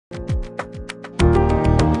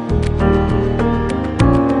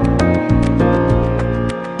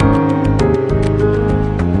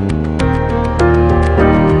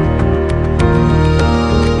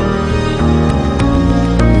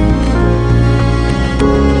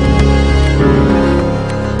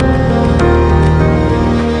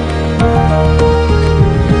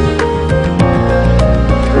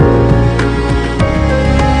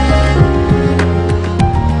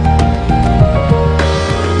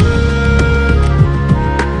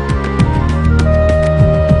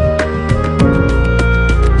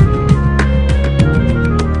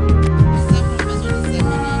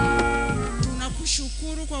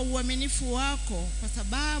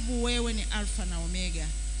Alfa na Omega.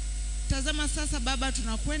 Tazama sasa Baba,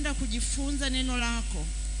 tunakwenda kujifunza neno lako.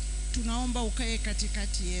 Tunaomba ukae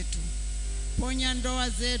katikati yetu. Ponya ndoa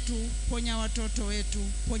zetu, ponya watoto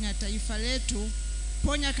wetu, ponya taifa letu,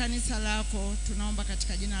 ponya kanisa lako. Tunaomba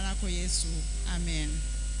katika jina lako Yesu. Amen.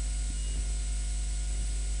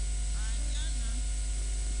 Jana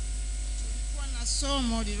tulikuwa na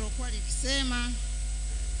somo lilokuwa likisema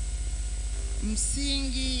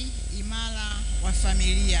msingi imara wa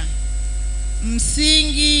familia.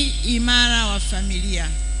 Msingi imara wa familia.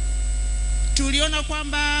 Tuliona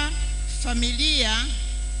kwamba familia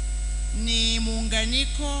ni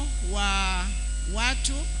muunganiko wa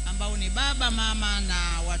watu ambao ni baba, mama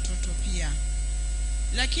na watoto pia.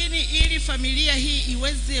 Lakini ili familia hii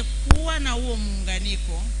iweze kuwa na huo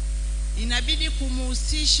muunganiko, inabidi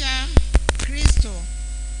kumuhusisha Kristo,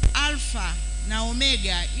 Alfa na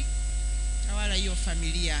Omega, tawala hiyo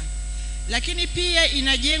familia. Lakini pia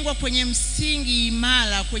inajengwa kwenye msingi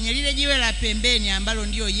imara, kwenye lile jiwe la pembeni ambalo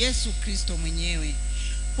ndio Yesu Kristo mwenyewe.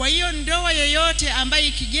 Kwa hiyo ndoa yoyote ambayo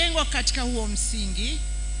ikijengwa katika huo msingi,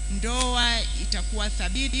 ndoa itakuwa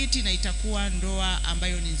thabiti na itakuwa ndoa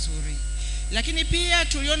ambayo ni nzuri. Lakini pia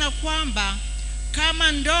tuliona kwamba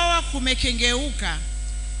kama ndoa kumekengeuka,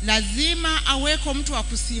 lazima aweko mtu wa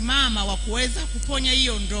kusimama wa kuweza kuponya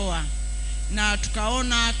hiyo ndoa. Na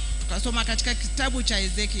tukasoma katika kitabu cha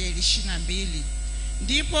Ezekiel 22.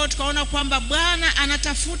 Ndipo tukaona kwamba Bwana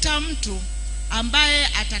anatafuta mtu ambaye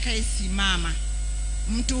atakayesimama.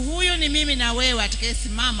 Mtu huyo ni mimi na wewe,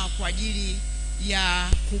 atakayesimama kwa ajili ya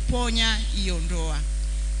kuponya hiyo ndoa.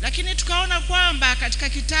 Lakini tukaona kwamba katika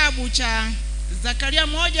kitabu cha Zakaria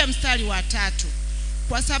 1:3,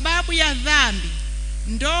 kwa sababu ya dhambi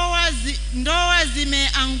ndoa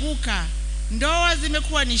zimeanguka, ndoa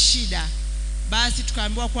zimekuwa ni shida. Basi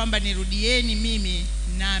tukaambiwa kwamba nirudieni mimi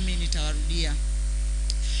nami nitawarudia.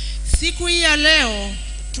 Siku hii ya leo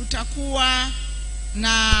tutakuwa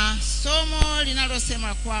na somo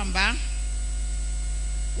linalosema kwamba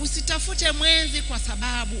usitafute mwenzi kwa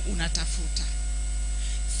sababu unatafuta.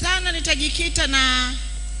 Sana nitajikita na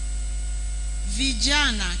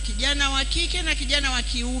vijana, kijana wa kike na kijana wa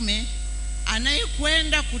kiume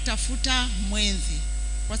anayekwenda kutafuta mwenzi.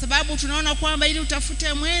 Kwa sababu tunaona kwamba ili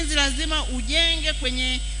utafute mwenzi lazima ujenge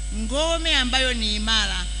kwenye ngome ambayo ni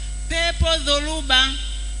imara. Pepo, dhoruba,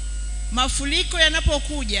 mafuriko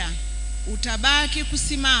yanapokuja, utabaki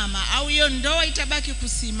kusimama, au hiyo ndoa itabaki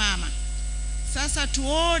kusimama. Sasa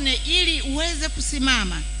tuone, ili uweze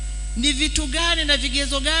kusimama, ni vitu gani na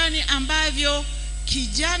vigezo gani ambavyo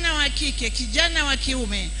kijana wa kike, kijana wa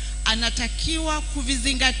kiume anatakiwa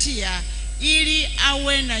kuvizingatia ili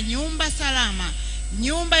awe na nyumba salama,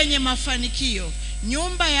 nyumba yenye mafanikio,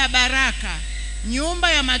 nyumba ya baraka,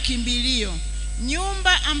 nyumba ya makimbilio,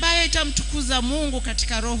 nyumba ambayo itamtukuza Mungu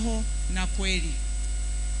katika roho na kweli.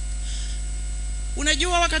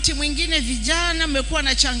 Unajua, wakati mwingine vijana mmekuwa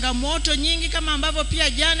na changamoto nyingi, kama ambavyo pia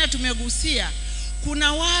jana tumegusia.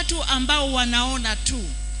 Kuna watu ambao wanaona tu,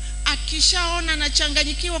 akishaona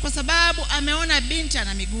anachanganyikiwa kwa sababu ameona binti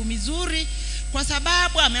ana miguu mizuri, kwa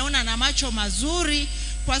sababu ameona na macho mazuri,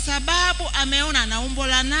 kwa sababu ameona na umbo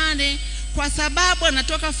la 8, kwa sababu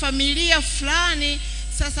anatoka familia fulani.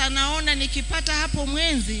 Sasa anaona nikipata hapo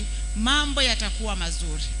mwenzi mambo yatakuwa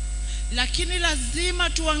mazuri. Lakini lazima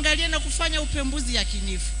tuangalie na kufanya upembuzi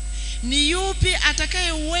yakinifu. Ni yupi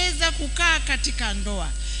atakayeweza kukaa katika ndoa?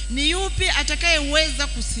 Ni yupi atakayeweza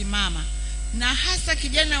kusimama? Na hasa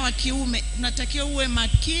kijana wa kiume, unatakiwa uwe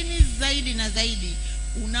makini zaidi na zaidi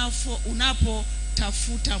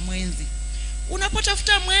unapotafuta mwenzi.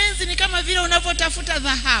 Unapotafuta mwenzi ni kama vile unapotafuta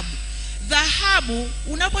dhahabu.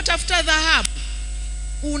 Unapotafuta dhahabu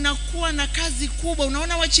unakuwa na kazi kubwa.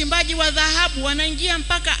 Unaona wachimbaji wa dhahabu wanaingia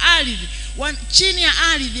mpaka ardhi, chini ya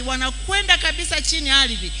ardhi, wanakwenda kabisa chini ya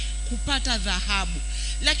ardhi kupata dhahabu.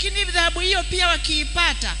 Lakini dhahabu hiyo pia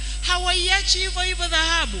wakiipata, hawaiachi hivyo hivyo.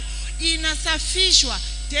 Dhahabu inasafishwa,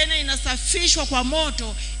 tena inasafishwa kwa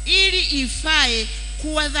moto ili ifae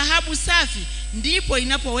kuwa dhahabu safi, ndipo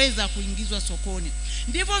inapoweza kuingizwa sokoni.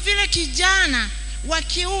 Ndivyo vile kijana wa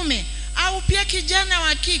kiume au pia kijana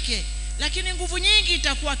wa kike, lakini nguvu nyingi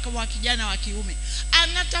itakuwa kwa kijana wa kiume.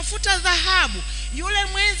 Anatafuta dhahabu. Yule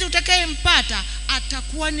mwenzi utakayempata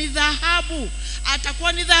atakuwa ni dhahabu.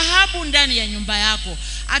 Atakuwa ni dhahabu ndani ya nyumba yako.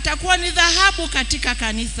 Atakuwa ni dhahabu katika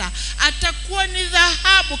kanisa. Atakuwa ni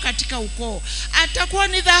dhahabu katika ukoo. Atakuwa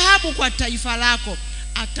ni dhahabu kwa taifa lako.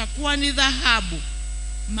 Atakuwa ni dhahabu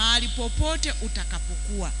mahali popote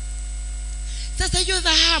utakapokuwa. Sasa hiyo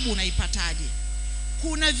dhahabu unaipataje?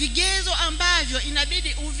 Kuna vigezo ambavyo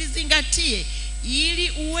inabidi uvizingatie ili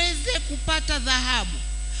uweze kupata dhahabu.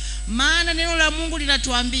 Maana neno la Mungu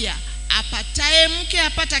linatuambia apataye mke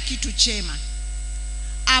apata kitu chema,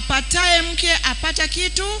 apataye mke apata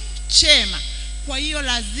kitu chema. Kwa hiyo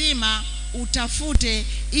lazima utafute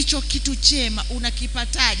hicho kitu chema.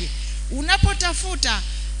 Unakipataje? Unapotafuta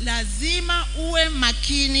lazima uwe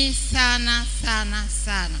makini sana sana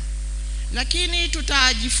sana. Lakini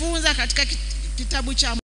tutajifunza katika kitabu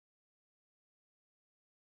cha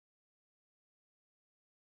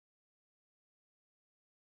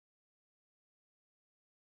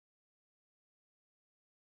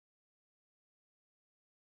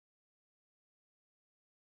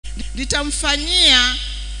litamfanyia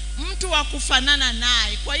mtu wa kufanana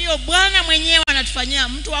naye. Kwa hiyo Bwana mwenyewe anatufanyia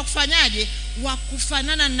mtu wa kufanyaje? Wa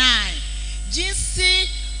kufanana naye, jinsi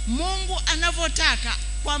Mungu anavyotaka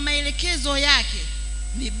kwa maelekezo yake.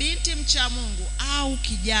 Ni binti mcha Mungu au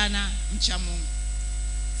kijana mcha Mungu.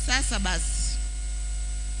 Sasa basi,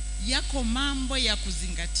 yako mambo ya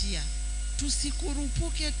kuzingatia.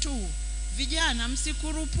 Tusikurupuke tu. Vijana,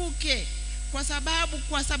 msikurupuke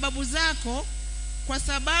kwa sababu zako, kwa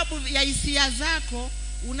sababu ya hisia zako,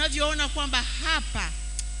 unavyoona kwamba hapa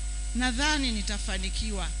nadhani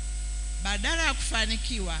nitafanikiwa. Badala ya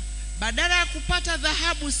kufanikiwa, badala ya kupata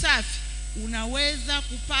dhahabu safi, unaweza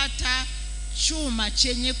kupata chuma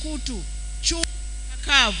chenye kutu, chuma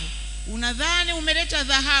chakavu. Unadhani umeleta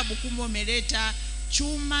dhahabu, kumbe umeleta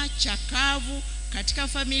chuma chakavu katika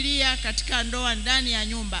familia, katika ndoa, ndani ya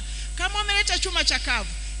nyumba. Kama umeleta chuma chakavu,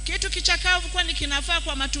 kitu kichakavu kwani kinafaa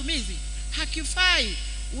kwa matumizi? Hakifai.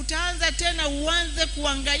 Utaanza tena uanze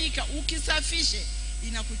kuhangaika ukisafishe,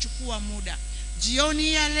 inakuchukua muda.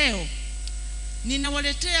 Jioni ya leo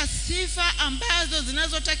ninawaletea sifa ambazo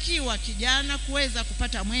zinazotakiwa kijana kuweza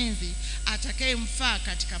kupata mwenzi atakayemfaa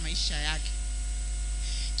katika maisha yake.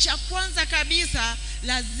 Cha kwanza kabisa,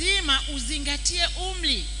 lazima uzingatie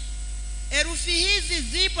umri. Herufi hizi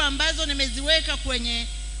zipo ambazo nimeziweka kwenye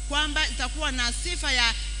kwamba itakuwa na sifa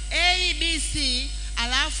ya ABC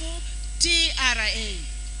alafu TRA.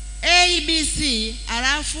 ABC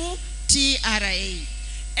alafu TRA.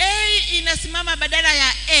 A inasimama badala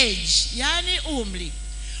ya age, yani umri.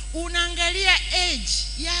 Unaangalia age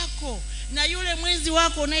yako na yule mwenzi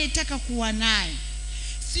wako unayetaka kuwa naye.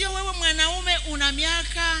 Sio wewe mwanaume una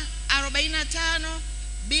miaka 45,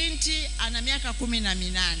 binti ana miaka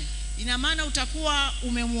 18. Ina maana utakuwa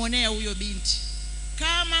umemuonea huyo binti.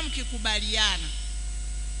 Kama mkikubaliana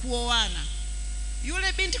kuoana,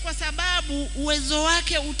 yule binti kwa sababu uwezo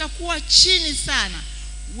wake utakuwa chini sana,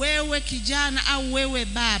 wewe kijana au wewe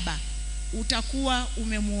baba utakuwa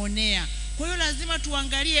umemuonea. Kwa hiyo lazima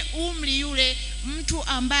tuangalie umri yule mtu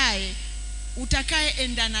ambaye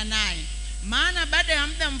utakayeendana naye. Maana baada ya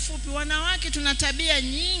muda mfupi, wanawake tuna tabia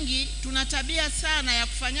nyingi, tuna tabia sana ya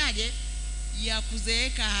kufanyaje? Ya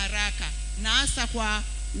kuzeeka haraka, na hasa kwa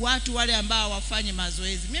watu wale ambao wafanye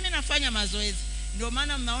mazoezi. Mimi nafanya mazoezi, ndio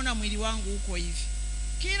maana mnaona mwili wangu uko hivi.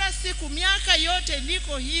 Kila siku miaka yote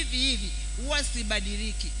niko hivi hivi, huwa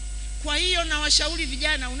sibadiliki. Kwa hiyo na washauri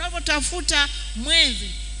vijana, unapotafuta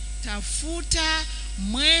mwenzi, tafuta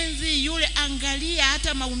mwenzi yule, angalia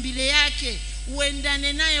hata maumbile yake,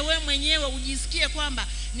 uendane naye we mwenyewe, ujisikie kwamba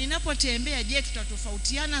ninapotembea, je,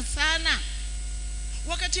 tutatofautiana sana?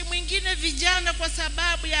 Wakati mwingine vijana kwa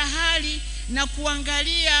sababu ya hali na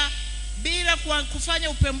kuangalia bila kufanya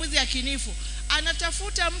upembuzi yakinifu,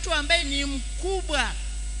 anatafuta mtu ambaye ni mkubwa,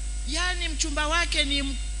 yani mchumba wake ni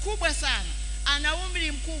mkubwa sana, ana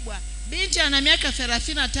umri mkubwa. Binti ana miaka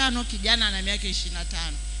 35, kijana ana miaka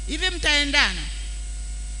 25. Hivi mtaendana?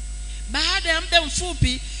 Baada ya muda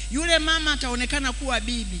mfupi yule mama ataonekana kuwa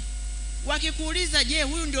bibi. Wakikuuliza, je,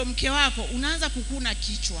 huyu ndio mke wako, unaanza kukuna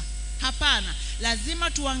kichwa. Hapana,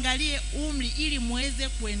 lazima tuangalie umri ili muweze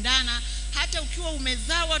kuendana. Hata ukiwa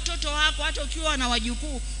umezaa watoto wako, hata ukiwa na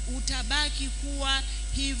wajukuu, utabaki kuwa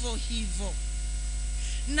hivyo hivyo.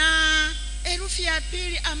 Na herufi ya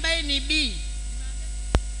pili ambaye ni B,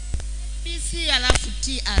 ABC alafu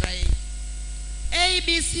TRA.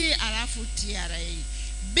 ABC alafu TRA.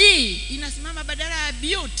 B inasimama badala ya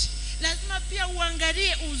beauty. Lazima pia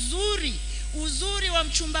uangalie uzuri wa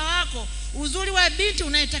mchumba wako, uzuri wa binti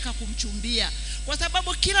unayetaka kumchumbia, kwa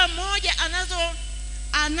sababu kila mmoja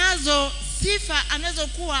anazo sifa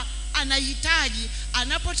anazokuwa anahitaji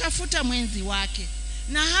anapotafuta mwenzi wake.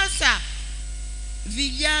 Na hasa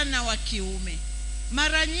vijana wa kiume,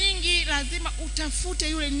 mara nyingi lazima utafute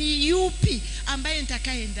yule ni yupi ambaye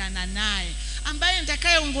nitakayeendana naye, ambaye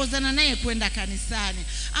nitakayeongozana naye kwenda kanisani,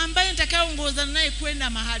 ambaye nitakayeongozana naye kwenda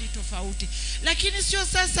mahali tofauti. Lakini sio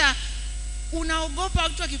sasa unaogopa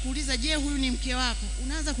mtu akikuuliza, je, huyu ni mke wako,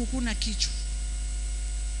 unaanza kukuna kichwa.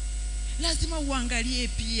 Lazima uangalie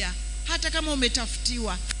pia, hata kama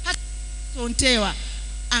umetafutiwa, hata sontewa,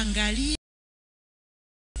 Angalia,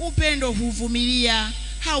 upendo huvumilia,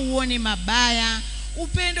 hauoni mabaya,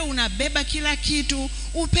 upendo unabeba kila kitu,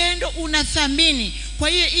 upendo unathamini. Kwa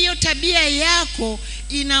hiyo tabia yako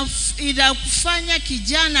inakufanya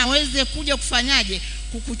kijana aweze kuja kufanyaje?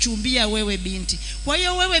 Kukuchumbia wewe binti. Kwa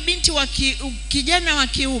hiyo wewe binti kijana wa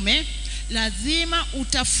kiume, lazima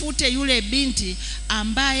utafute yule binti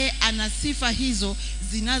ambaye ana sifa hizo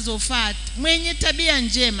zinazofaa, mwenye tabia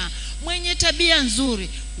njema, mwenye tabia nzuri.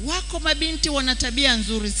 Wako mabinti wana tabia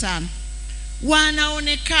nzuri sana,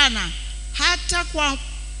 wanaonekana hata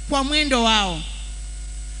kwa mwendo wao,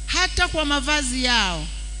 hata kwa mavazi yao,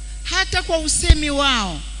 hata kwa usemi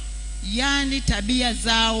wao, yani tabia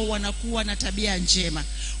zao wanakuwa na tabia njema.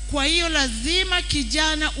 Kwa hiyo lazima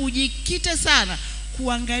kijana ujikite sana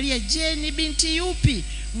kuangalia, je, ni binti yupi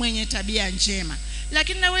mwenye tabia njema.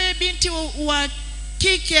 Lakini na wewe binti wa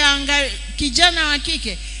kike, kijana wa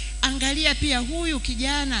kike, angalia pia huyu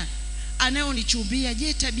kijana anayonichumbia,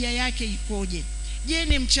 je, tabia yake ikoje? Je,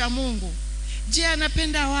 ni mcha Mungu? Je,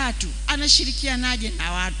 anapenda watu? Anashirikianaje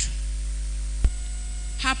na watu?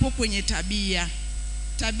 Hapo kwenye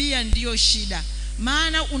tabia ndiyo shida.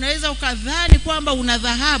 Maana unaweza ukadhani kwamba una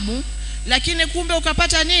dhahabu, lakini kumbe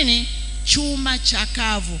ukapata nini? Chuma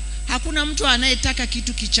chakavu. Hakuna mtu anayetaka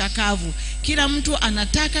kitu kichakavu. Kila mtu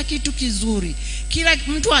anataka kitu kizuri. Kila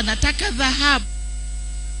mtu anataka dhahabu.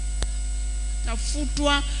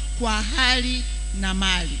 Tafutwa kwa hali na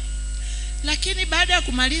mali. Lakini baada ya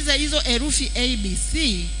kumaliza hizo herufi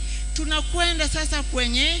ABC, tunakwenda sasa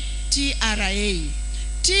kwenye TRA.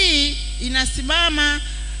 T inasimama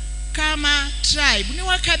kama tribe. Ni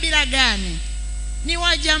wa kabila gani? Ni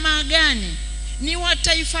wa jamaa gani? Ni wa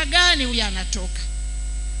taifa gani huyu anatoka?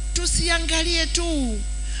 Tusiangalie tu.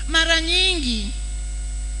 Mara nyingi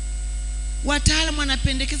wataalamu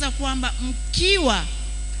wanapendekeza kwamba mkiwa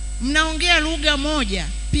mnaongea lugha moja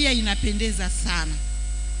pia inapendeza sana.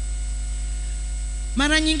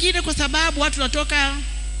 Mara nyingine kwa sababu watu wanatoka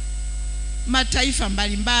mataifa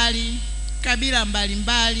mbalimbali, kabila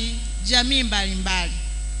mbalimbali, jamii mbalimbali.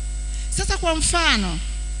 Sasa kwa mfano,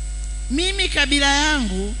 mimi kabila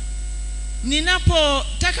yangu,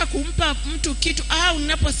 ninapotaka kumpa mtu kitu au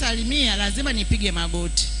ninaposalimia lazima nipige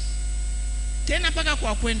magoti, tena paka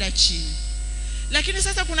kwa kwenda chini. Lakini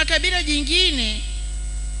sasa kuna kabila jingine,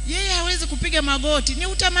 yeye hawezi kupiga magoti, ni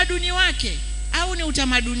utamaduni wake au ni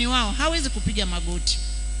utamaduni wao, hawezi kupiga magoti.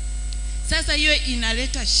 Sasa hiyo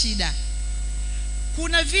inaleta shida.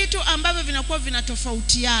 Kuna vitu ambavyo vinakuwa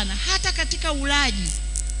vinatofautiana hata katika ulaji.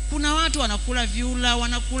 Kuna watu wanakula viula,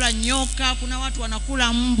 wanakula nyoka, kuna watu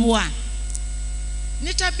wanakula mbwa.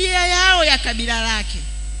 Ni tabia yao ya kabila lake.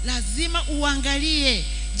 Lazima uangalie,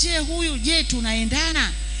 je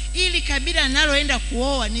tunaendana? Ili kabila naloenda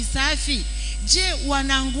kuoa ni safi? Je,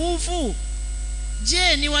 wana nguvu?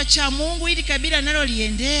 Je, ni wacha Mungu ili kabila nalo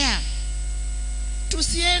liendea?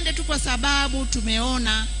 Tusiende tu kwa sababu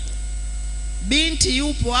tumeona binti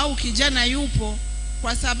yupo au kijana yupo,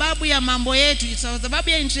 kwa sababu ya mambo yetu, kwa sababu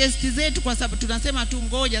ya interest zetu, kwa sababu tunasema tu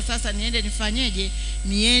ngoja sasa niende nifanyeje,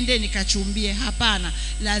 niende nikachumbie. Hapana,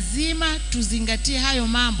 lazima tuzingatie hayo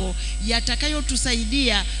mambo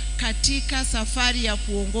yatakayotusaidia katika safari ya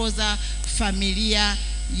kuongoza familia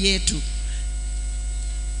yetu.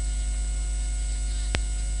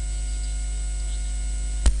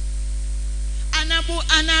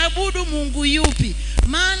 Anaabudu Mungu yupi?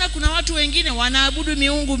 Maana kuna watu wengine wanaabudu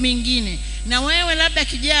miungu mingine, na wewe labda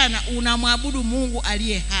kijana unamwabudu Mungu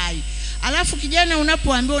aliye hai. Alafu kijana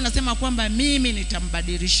unapoambiwa unasema kwamba mimi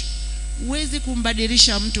nitambadilisha. Huwezi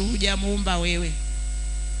kumbadilisha mtu hujamuumba wewe,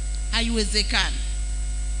 haiwezekani.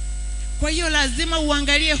 Kwa hiyo lazima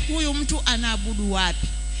uangalie huyu mtu anaabudu wapi.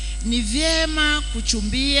 Ni vyema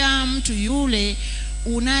kuchumbia mtu yule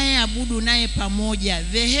unayeabudu naye pamoja.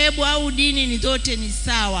 Dhehebu au dini ni zote ni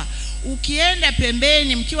sawa. Ukienda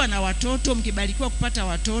pembeni mkiwa na watoto, mkibarikiwa kupata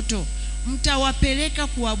watoto, mtawapeleka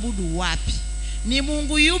kuabudu wapi? Ni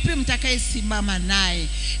Mungu yupi mtakayesimama naye?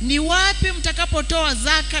 Ni wapi mtakapotoa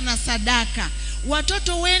zaka na sadaka?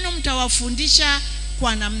 Watoto wenu mtawafundisha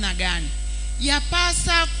kwa namna gani?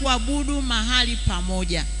 Yapasa kuabudu mahali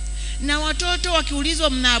pamoja. Na watoto wakiulizwa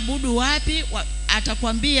mnaabudu wapi,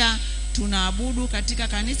 atakwambia tunaabudu katika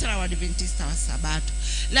kanisa la Waadventista wa Sabato.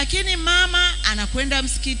 Lakini mama anakwenda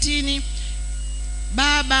msikitini,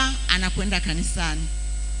 baba anakwenda kanisani.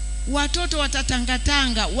 Watoto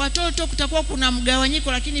watatangatanga. Watoto kutakuwa kuna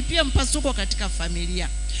mgawanyiko, lakini pia mpasuko katika familia.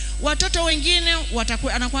 Watoto wengine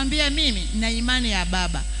anakuambia mimi na imani ya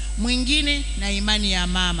baba, mwingine na imani ya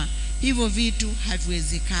mama. Hivyo vitu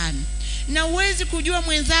haviwezekani. Na uwezi kujua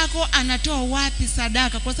mwenzako anatoa wapi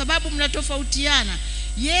sadaka kwa sababu mnatofautiana.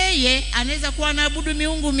 Yeye anaweza kuwa anaabudu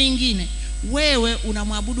miungu mingine, wewe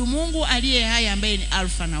unamwabudu Mungu aliye hai ambaye ni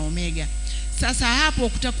Alfa na Omega. Sasa hapo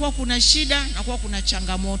kutakuwa kuna shida na kuwa kuna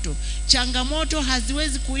changamoto. Changamoto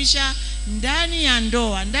haziwezi kuisha ndani ya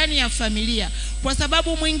ndoa, ndani ya familia, kwa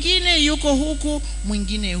sababu mwingine yuko huku,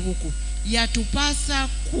 mwingine huku. Yatupasa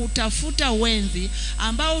kutafuta wenzi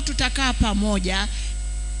ambao tutakaa pamoja,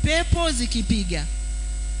 pepo zikipiga,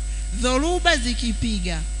 dhoruba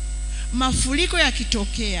zikipiga, mafuriko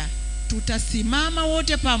yakitokea, tutasimama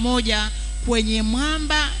wote pamoja kwenye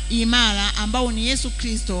mwamba imara ambao ni Yesu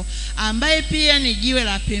Kristo, ambaye pia ni jiwe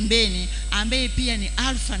la pembeni, ambaye pia ni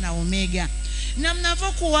Alfa na Omega. Na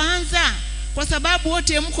mnavokuanza, kwa sababu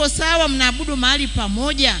wote mko sawa, mnaabudu mahali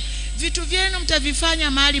pamoja, vitu vyenu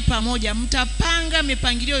mtavifanya mahali pamoja, mtapanga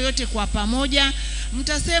mipangilio yote kwa pamoja,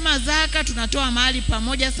 mtasema zaka tunatoa mahali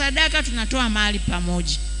pamoja, sadaka tunatoa mahali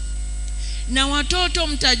pamoja. Na watoto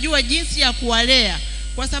mtajua jinsi ya kuwalea,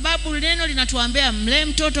 kwa sababu neno linatuambia mlee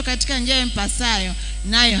mtoto katika njia impasayo,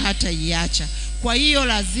 nayo hata iacha. Kwa hiyo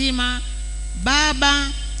lazima baba,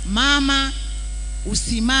 mama,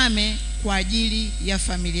 usimame kwa ajili ya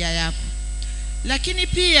familia yako. Lakini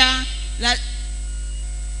pia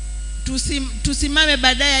tusimame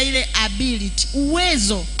baadaye ile ability,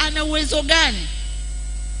 uwezo. Ana uwezo gani?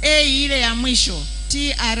 Ile ya mwisho,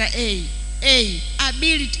 TRA,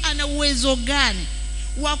 ability. Ana uwezo gani?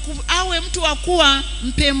 Awe mtu wa kuwa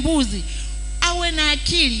mpembuzi, awe na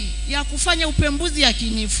akili ya kufanya upembuzi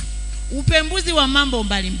yakinifu, upembuzi wa mambo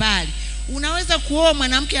mbalimbali. Unaweza kuoa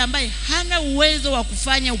mwanamke ambaye hana uwezo wa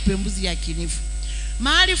kufanya upembuzi yakinifu.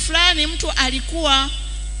 Mahali fulani mtu alikuwa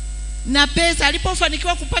na pesa,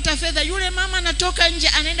 alipofanikiwa kupata fedha, yule mama anatoka nje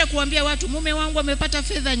anaenda kuambia watu, mume wangu amepata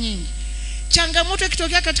fedha nyingi. Changamoto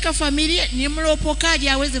ikitokea katika familia, ni mlopokaji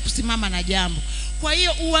aweze kusimama na jambo. Kwa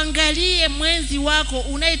hiyo uangalie mwenzi wako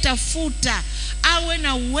unayetafuta, awe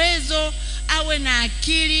na uwezo, awe na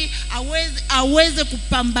akili, aweze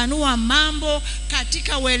kupambanua mambo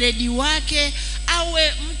katika weledi wake,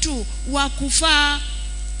 awe mtu wa kufaa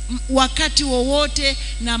wakati wowote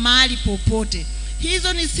na mahali popote.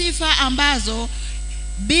 Hizo ni sifa ambazo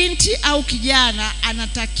binti au kijana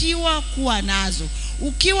anatakiwa kuwa nazo.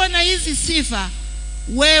 Ukiwa na hizi sifa,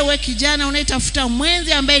 wewe kijana unayetafuta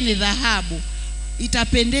mwenzi ambaye ni dhahabu,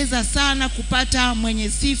 itapendeza sana kupata mwenye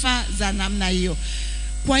sifa za namna hiyo.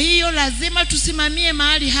 Kwa hiyo lazima tusimamie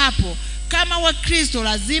mahali hapo. Kama Wakristo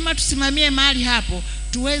lazima tusimamie mahali hapo,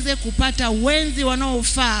 tuweze kupata wenzi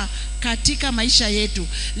wanaofaa katika maisha yetu.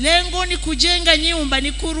 Lengo ni kujenga nyumba,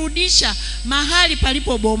 ni kurudisha mahali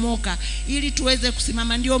palipobomoka ili tuweze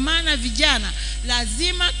kusimama. Ndio maana vijana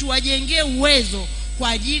lazima tuwajengee uwezo kwa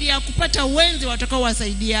ajili ya kupata wenzi watakao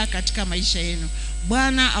wasaidia katika maisha yenu.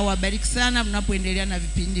 Bwana awabariki sana mnapoendelea na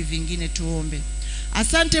vipindi vingine. Tuombe.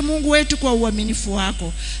 Asante Mungu wetu kwa uaminifu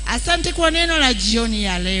wako. Asante kwa neno la jioni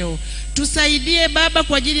ya leo. Tusaidie Baba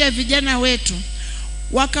kwa ajili ya vijana wetu,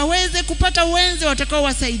 wakaweze kupata wenzi watakao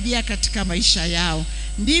wasaidia katika maisha yao.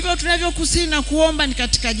 Ndivyo tunavyokusihi na kuomba, ni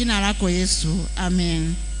katika jina lako Yesu.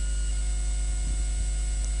 Amen.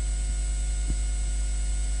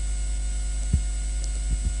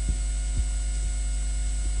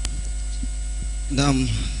 Naam,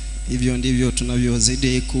 hivyo ndivyo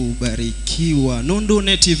tunavyozidi kubarikiwa. Nundu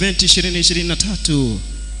Net Event 2023.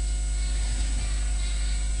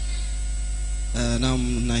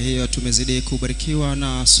 Na hiyo tumezidi kubarikiwa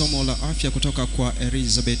na somo la afya kutoka kwa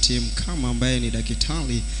Elizabeth Mkama ambaye ni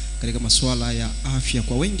daktari katika masuala ya afya.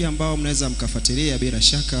 Kwa wengi ambao mnaweza mkafuatilia, bila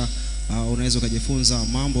shaka unaweza kujifunza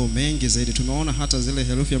mambo mengi zaidi. Tumeona hata zile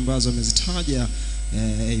herufi ambazo amezitaja,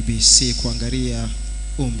 ABC, kuangalia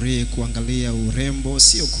umri, kuangalia urembo,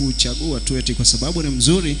 sio kuchagua tu eti kwa sababu ni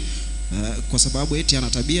mzuri, kwa sababu eti ana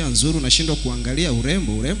tabia nzuri unashindwa kuangalia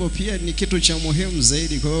urembo. Urembo pia ni kitu cha muhimu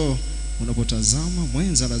zaidi. Kwa hiyo unapotazama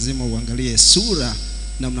mwenza lazima uangalie sura,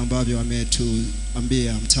 namna ambavyo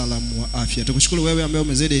ametuambia mtaalamu wa afya. Tukushukuru wewe ambaye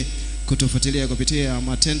umezidi kutufuatilia kupitia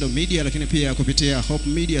Matendo Media, lakini pia kupitia Hope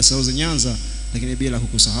Media South Nyanza, lakini bila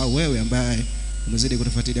kukusahau wewe ambaye umezidi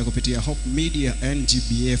kutufuatilia kupitia Hope Media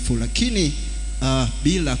NGBF, lakini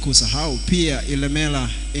bila kusahau pia Ilemela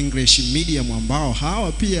English Media ambao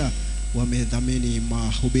hawa pia wamedhamini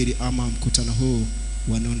mahubiri ama mkutano huu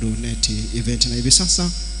wa Nundu Net Event. Na hivi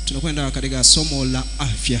sasa tunakwenda katika somo la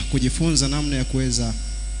afya, kujifunza namna ya kuweza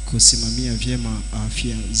kusimamia vyema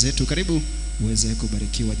afya zetu. Karibu uweze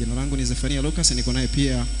kubarikiwa. Jina langu ni Zefania Lucas, niko naye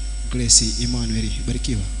pia Grace Emmanuel.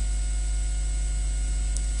 Barikiwa.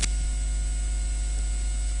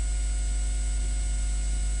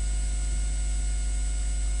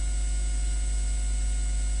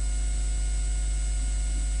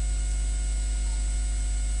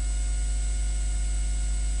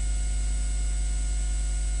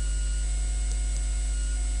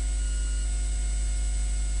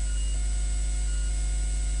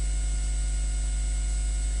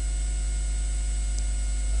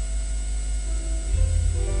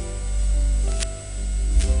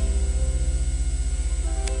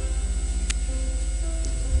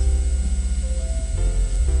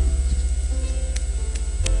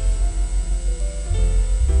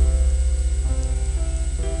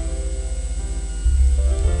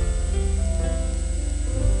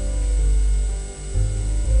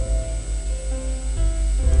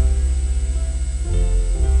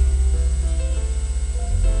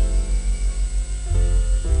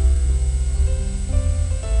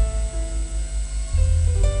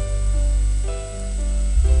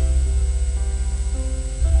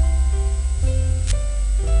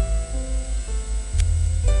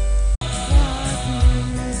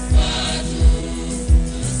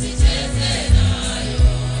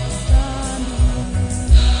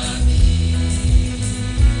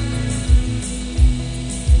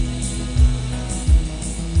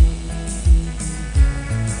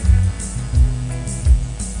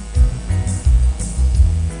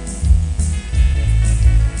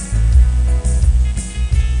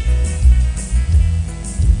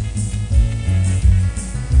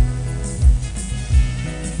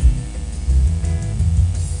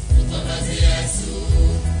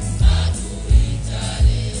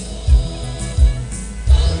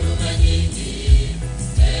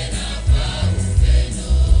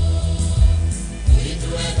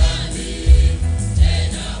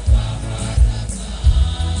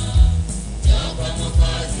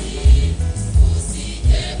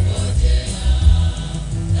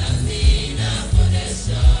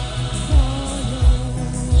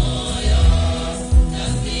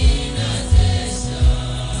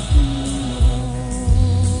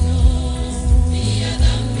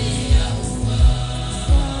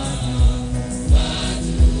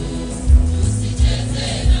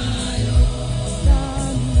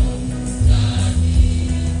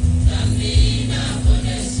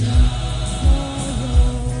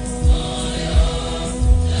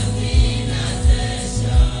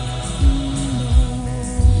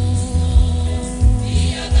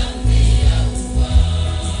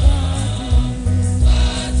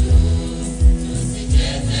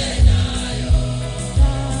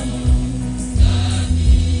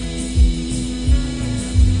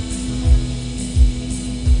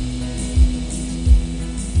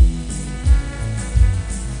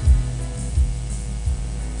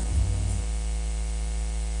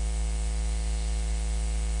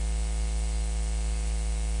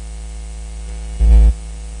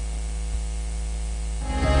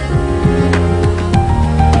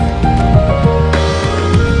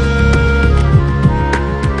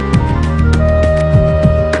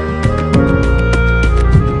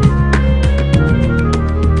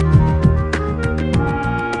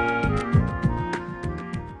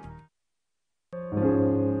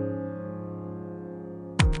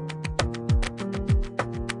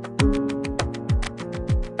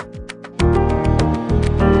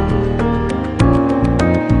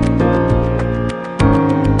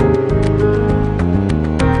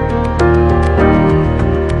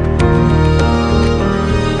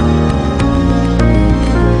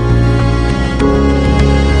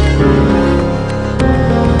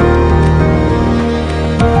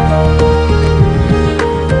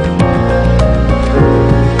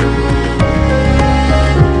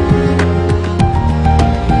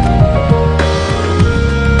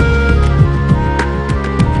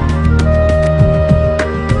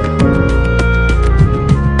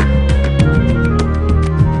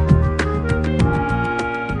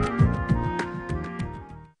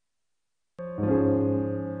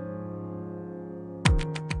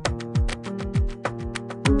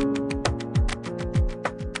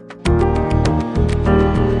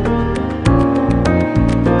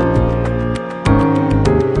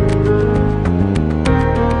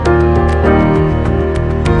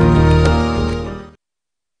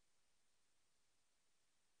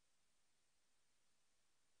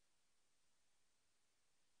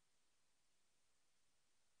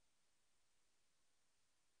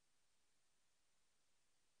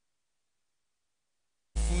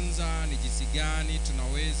 jinsi gani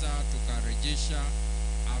tunaweza tukarejesha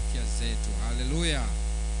afya zetu. Haleluya.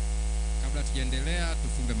 Kabla tujaendelea,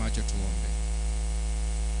 tufumbe macho tuombe.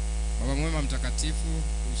 Baba mwema mtakatifu,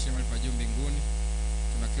 uishie mahali pa juu mbinguni,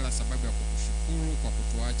 tuna kila sababu ya kukushukuru kwa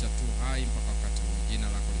kutuacha tu hai mpaka wakati huu. Jina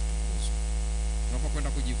lako litukuzwe. Tunapokwenda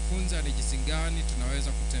kujifunza ni jinsi gani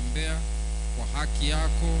tunaweza kutembea kwa haki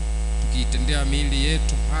yako, tukiitendea miili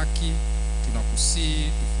yetu haki, tunakusii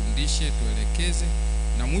tufundishe, tuelekeze,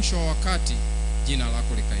 na mwisho wa wakati jina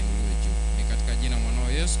lako likainuliwe juu. Ni katika jina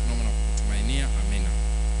mwanao Yesu tunaomba na kukutumainia. Amina.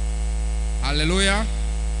 Haleluya.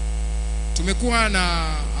 Tumekuwa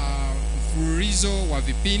na mfululizo wa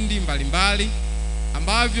vipindi mbalimbali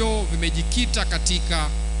ambavyo vimejikita katika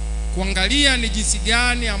kuangalia ni jinsi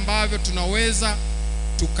gani ambavyo tunaweza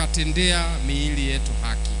tukatendea miili yetu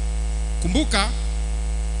haki. Kumbuka,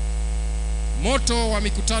 moto wa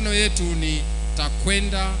mikutano yetu ni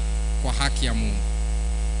takwenda kwa haki ya Mungu.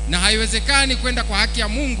 Na haiwezekani kwenda kwa haki ya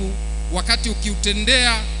Mungu wakati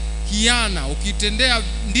ukiutendea hiana, ukitendea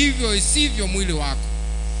ndivyo isivyo mwili wako.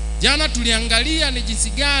 Jana tuliangalia ni jinsi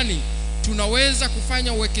gani tunaweza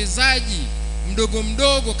kufanya uwekezaji mdogo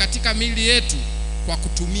mdogo katika miili yetu kwa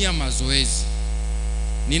kutumia mazoezi.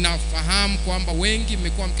 Ninafahamu kwamba wengi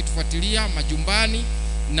mmekuwa mkitufuatilia majumbani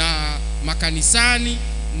na makanisani,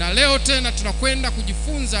 na leo tena tunakwenda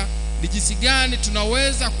kujifunza ni jinsi gani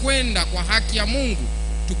tunaweza kwenda kwa haki ya Mungu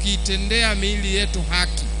tukiitendea miili yetu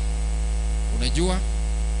haki. Unajua,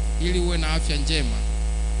 ili uwe na afya njema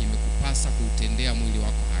imekupasa kuutendea mwili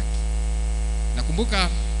wako haki. Nakumbuka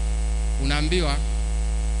unaambiwa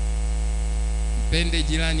mpende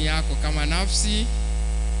jirani yako kama nafsi.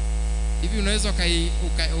 Hivi unaweza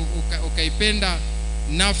ukaipenda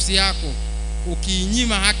nafsi yako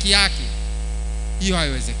ukiinyima haki yake? Hiyo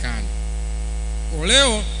haiwezekani.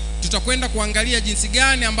 Leo tutakwenda kuangalia jinsi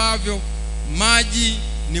gani ambavyo maji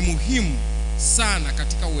ni muhimu sana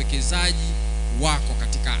katika uwekezaji wako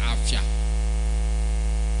katika afya.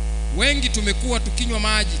 Wengi tumekuwa tukinywa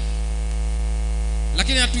maji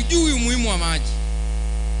lakini hatujui umuhimu wa maji.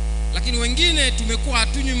 Lakini wengine tumekuwa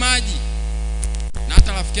hatunywi maji. Na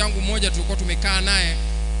hata rafiki yangu mmoja tulikuwa tumekaa naye,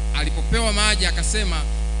 alipopewa maji akasema,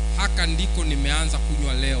 haka ndiko nimeanza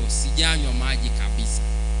kunywa leo, sijanywa maji kabisa.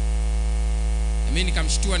 Na mimi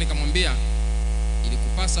nikamshtua, nikamwambia,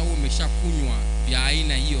 ilikupasa wewe umeshakunywa vya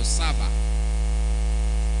aina hiyo 7.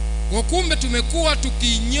 Kwa kumbe tumekuwa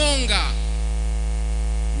tukinyonga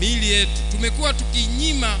miili yetu, tumekuwa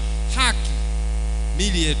tukinyima haki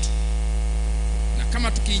miili yetu. Na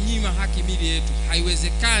kama tukinyima haki miili yetu,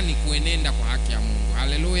 haiwezekani kuenenda kwa haki ya Mungu.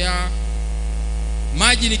 Haleluya.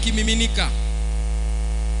 Maji ni kimiminika.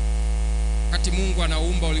 Wakati Mungu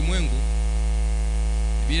anaumba ulimwengu,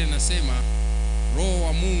 Biblia inasema Roho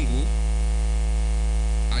wa Mungu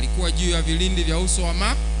alikuwa juu ya vilindi vya uso wa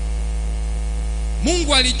maji.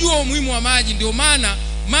 Mungu alijua umuhimu wa maji, ndio maana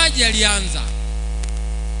maji yalianza.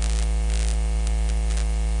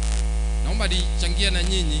 Naomba nichangie na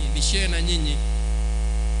nyinyi, nishare na nyinyi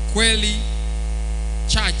kweli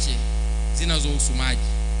chache zinazohusu maji.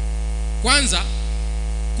 Kwanza,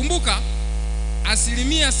 kumbuka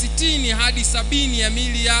 60 hadi 70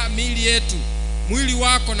 ya miili yetu, mwili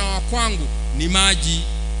wako na wa kwangu, ni maji.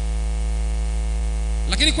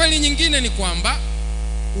 Lakini kweli nyingine ni kwamba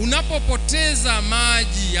unapopoteza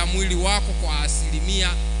maji ya mwili wako kwa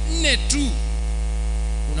 4% tu,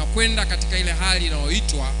 unakwenda katika ile hali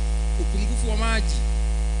inayoitwa upungufu wa maji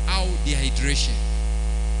au dehydration.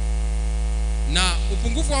 Na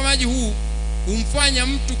upungufu wa maji huu humfanya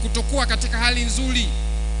mtu kutokuwa katika hali nzuri,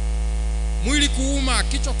 mwili kuuma,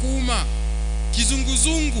 kichwa kuuma,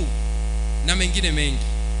 kizunguzungu na mengine mengi.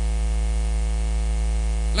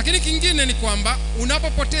 Lakini kingine ni kwamba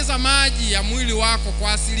unapopoteza maji ya mwili wako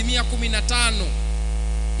kwa 15%,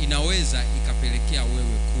 inaweza ikapelekea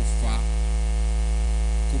wewe kufa,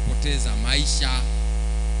 kupoteza maisha.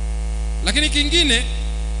 Lakini kingine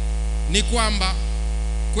ni kwamba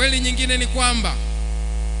kweli nyingine ni kwamba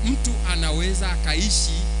mtu anaweza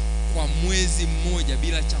akaishi kwa mwezi mmoja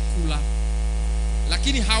bila chakula,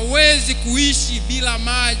 lakini hawezi kuishi bila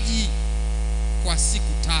maji kwa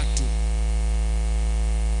siku 3.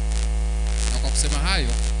 Na kwa kusema hayo,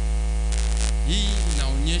 hii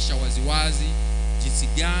inaonyesha waziwazi jinsi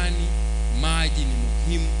gani maji ni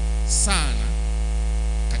muhimu sana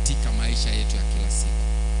katika maisha yetu ya kila siku.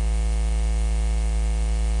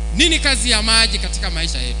 Nini kazi ya maji katika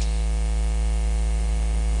maisha yetu?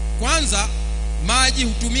 Kwanza, maji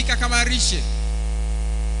hutumika kama lishe.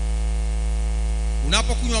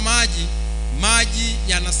 Unapokunywa maji, maji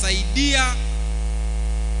yanasaidia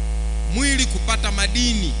mwili kupata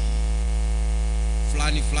madini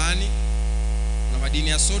fulani, na madini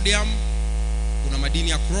ya sodium, kuna madini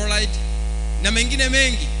ya chloride na mengine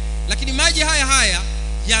mengi. Lakini maji haya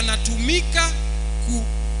yanatumika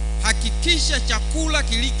kuhakikisha chakula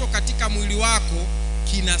kilicho katika mwili wako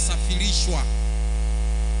kinasafirishwa.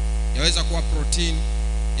 Yaweza kuwa protein,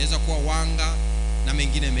 yaweza kuwa wanga na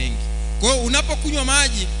mengine mengi. Kwa hiyo unapokunywa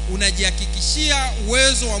maji unajihakikishia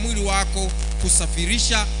uwezo wa mwili wako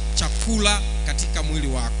kusafirisha chakula katika mwili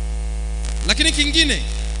wako. Lakini kingine,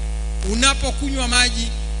 unapokunywa maji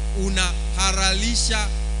unahalalisha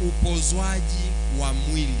upozwaji wa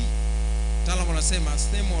mwili. Mtaalamu wanasema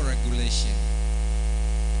thermoregulation.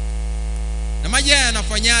 Na maji haya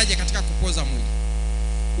yanafanyaje katika kupoza mwili?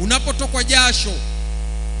 Unapotokwa jasho,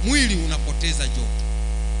 mwili unapoteza joto.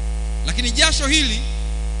 Lakini jasho hili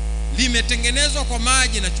limetengenezwa kwa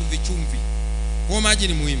maji na chumvi. Kwa maji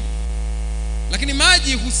ni muhimu. Lakini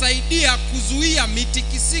maji husaidia kuzuia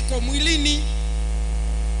mitikisiko mwilini.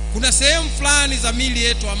 Kuna sehemu fulani za miili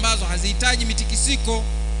yetu ambazo hazihitaji mitikisiko,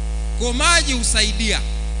 kwa maji husaidia.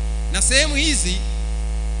 Na sehemu hizi,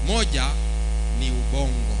 moja ni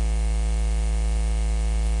ubongo.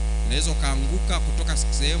 Unaweza kaanguka kutoka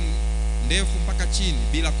sehemu ndefu mpaka chini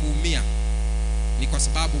bila kuumia, ni kwa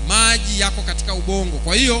sababu maji yako katika ubongo.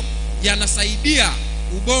 Kwa hiyo yanasaidia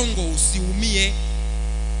ubongo usiumie.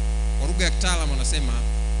 Kwa lugha ya kitaalamu wanasema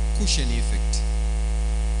cushion effect.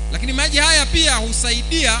 Lakini maji haya pia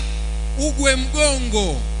husaidia ugwe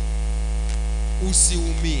mgongo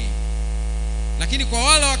usiumie. Lakini kwa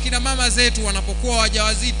wale wakina mama zetu wanapokuwa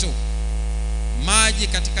wajawazito, maji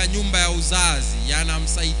katika nyumba ya uzazi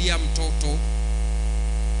yanamsaidia mtoto.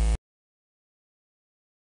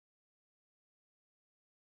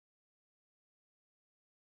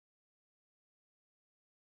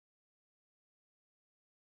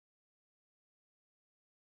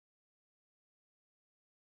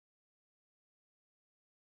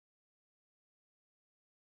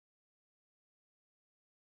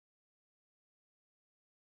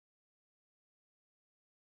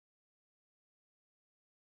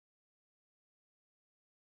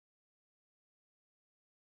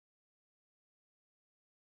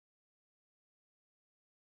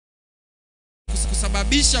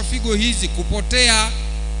 Kusababisha figo hizi kupotea.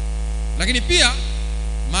 Lakini pia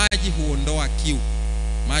maji huondoa kiu.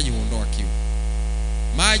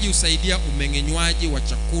 Maji husaidia umeng'enywaji wa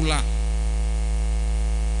chakula.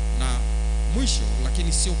 Na mwisho,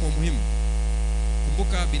 lakini sio kwa muhimu,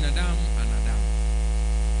 kumbuka binadamu ana damu.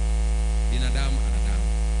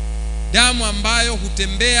 Damu ambayo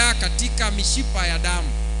hutembea katika mishipa ya damu.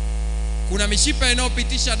 Kuna mishipa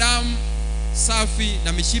inayopitisha damu safi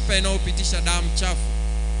na mishipa inayopitisha damu chafu.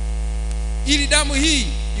 Ili damu hii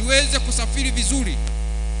iweze kusafiri vizuri,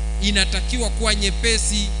 inatakiwa kuwa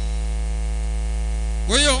nyepesi.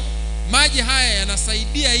 Kwa hiyo maji haya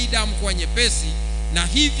yanasaidia hii damu kuwa nyepesi na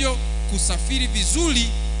hivyo kusafiri vizuri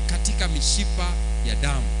katika mishipa ya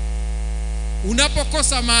damu.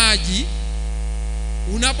 Unapokosa maji,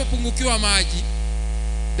 unapopungukiwa maji,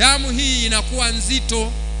 damu hii inakuwa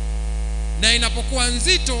nzito, na inapokuwa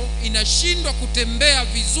nzito inashindwa kutembea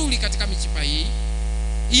vizuri katika mishipa hii,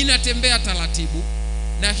 inatembea taratibu,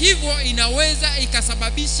 na hivyo inaweza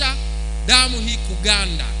ikasababisha damu hii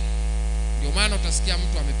kuganda. Ndio maana utasikia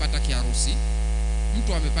mtu amepata kiharusi,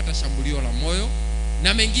 mtu amepata shambulio la moyo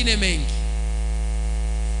na mengine mengi.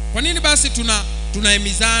 Kwa nini basi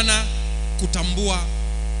tunahimizana kutambua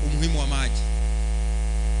umuhimu wa maji?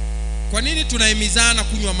 Kwa nini tunahimizana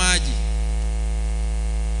kunywa maji?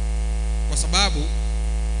 Kwa sababu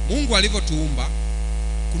Mungu alivyotuumba,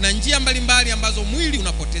 kuna njia mbalimbali ambazo mwili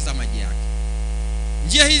unapoteza maji yake.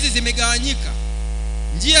 Njia hizi zimegawanyika.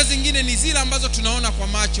 Njia zingine ni zile ambazo tunaona kwa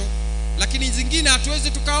macho, lakini zingine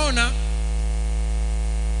hatuwezi tukaona.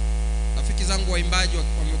 Rafiki zangu waimbaji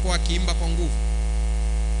wamekuwa wakiimba kwa nguvu.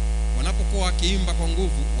 Wanapokuwa wakiimba kwa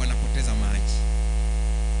nguvu wanapoteza maji,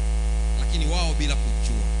 lakini wao bila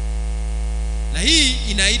kujua. Na hii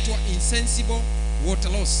inaitwa insensible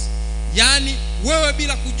water loss. Yaani wewe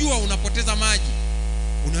bila kujua unapoteza maji.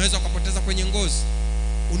 Unaweza ukapoteza kwenye ngozi,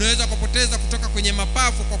 unaweza ukapoteza kutoka kwenye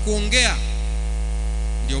mapafu kwa kuongea.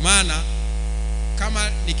 Ndio maana kama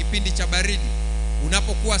ni kipindi cha baridi,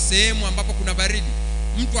 unapokuwa sehemu ambapo kuna baridi,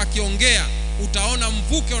 mtu akiongea utaona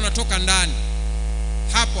mvuke unatoka ndani.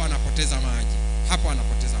 Hapo anapoteza maji.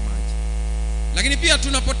 Lakini pia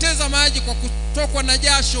tunapoteza maji kwa kutokwa na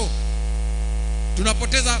jasho.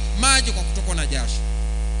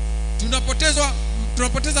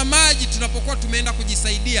 Tunapoteza maji tunapokuwa tumeenda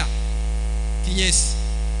kujisaidia kinyesi.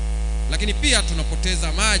 Lakini pia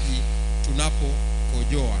tunapoteza maji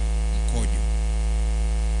tunapokojoa mkojo.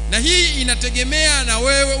 Na hii inategemea na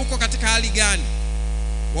wewe uko katika hali gani.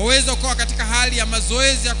 Waweza ukawa katika hali ya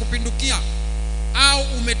mazoezi ya kupindukia, au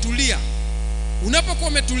umetulia. Unapokuwa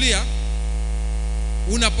umetulia,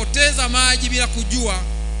 unapoteza maji bila kujua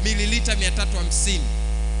mililita 350.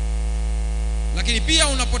 Lakini pia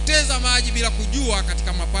unapoteza maji bila kujua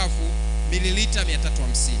katika mapafu mililita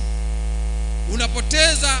 350.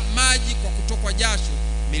 Unapoteza maji kwa kutokwa jasho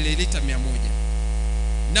mililita 100.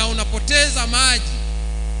 Na unapoteza maji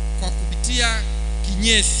kwa kupitia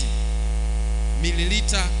kinyesi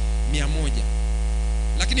mililita 100.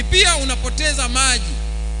 Lakini pia unapoteza maji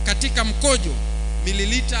katika mkojo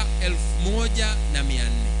mililita 1400.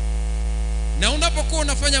 Na unapokuwa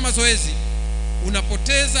unafanya mazoezi,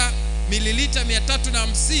 unapoteza mililita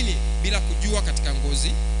 350 bila kujua katika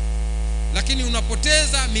ngozi. Lakini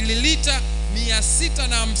unapoteza mililita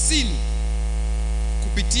 650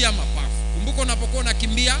 kupitia mapafu. Kumbuka, unapokuwa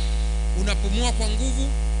unakimbia, unapumua kwa nguvu,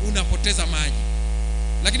 unapoteza maji.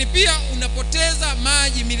 Lakini pia unapoteza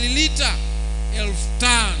maji mililita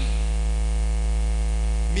 1500.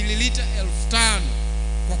 Mililita 1500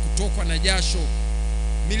 kwa kutokwa na jasho,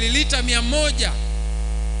 mililita 100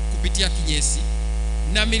 kupitia kinyesi,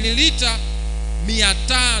 na mililita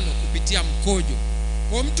 500 kupitia mkojo.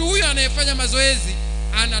 Kwa mtu huyo anayefanya mazoezi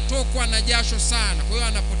anatokwa na jasho sana, kwa hiyo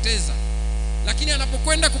anapoteza. Lakini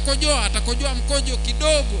anapokwenda kukojoa, atakojoa mkojo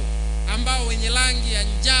kidogo ambao wenye rangi ya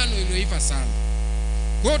njano iliyoiva sana.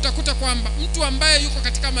 Kwa hiyo utakuta kwamba mtu ambaye yuko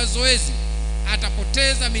katika mazoezi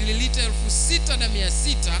atapoteza mililita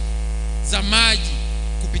 6600 za maji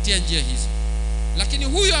kupitia njia hizo. Lakini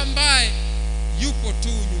huyo ambaye yupo tu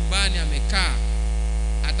nyumbani amekaa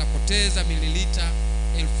atapoteza mililita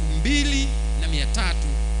 2300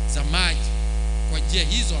 za maji kwa njia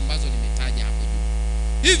hizo ambazo nimetaja hapo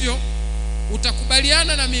juu. Hivyo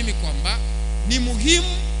utakubaliana na mimi kwamba ni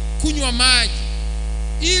muhimu kunywa maji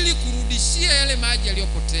ili kurudishia yale maji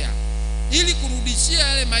yaliyopotea, ili kurudishia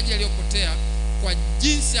yale maji yaliyopotea kwa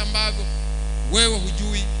jinsi ambavyo wewe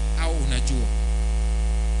hujui au unajua.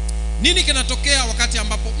 Nini kinatokea wakati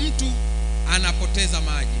ambapo mtu anapoteza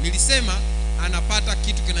maji? Nilisema anapata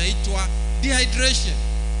kitu kinaitwa dehydration,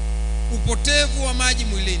 upotevu wa maji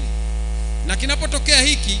mwilini. Na kinapotokea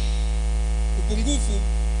hiki upungufu,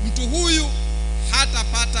 mtu huyu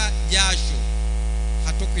hatapata jasho,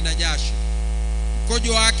 hatoki na jasho.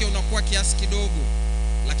 Mkojo wake unakuwa kiasi kidogo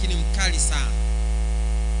lakini mkali sana.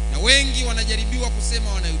 Na wengi wanajaribiwa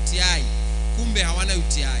kusema wana UTI, kumbe hawana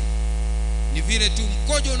UTI. Ni vile tu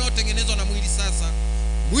mkojo unaotengenezwa na mwili. Sasa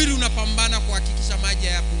mwili unapambana kuhakikisha maji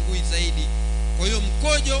hayapungui zaidi, kwa hiyo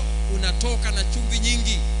mkojo unatoka na chumvi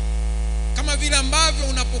nyingi. Kama vile ambavyo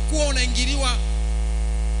unapokuwa unaingiliwa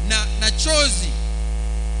na chozi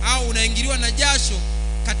au unaingiliwa na jasho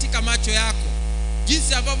katika macho yako,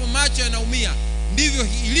 jinsi ambavyo macho yanaumia, ndivyo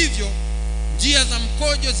ilivyo njia za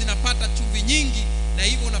mkojo zinapata chumvi nyingi, na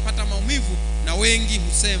hivyo unapata maumivu, na wengi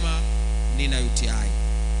husema nina UTI.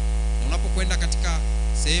 Na unapokwenda katika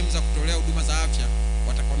sehemu za kutolea huduma za afya,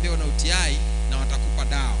 watakwambia una UTI na watakupa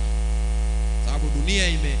dawa, sababu dunia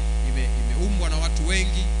imeumbwa na watu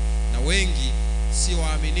wengi, na wengi si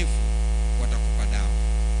waaminifu, watakupa dawa.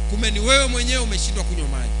 Kumbe ni wewe mwenyewe umeshindwa kunywa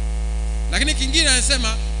maji. Lakini kingine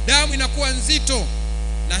anasema damu inakuwa nzito,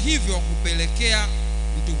 na hivyo hupelekea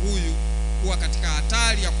mtu huyu kuwa katika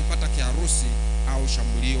hatari ya kupata kiharusi au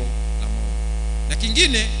shambulio la moyo. Na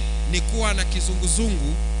kingine ni kuwa na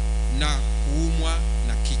kizunguzungu na kuumwa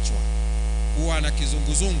na kichwa. Kuwa na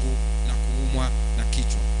kizunguzungu na kuumwa na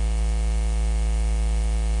kichwa.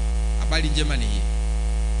 Habari njema ni hii: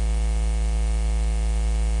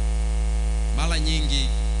 mara nyingi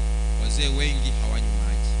wazee wengi hawanywi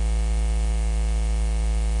maji.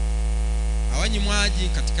 Hawanywi maji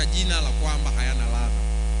katika jina la kwamba hayana ladha.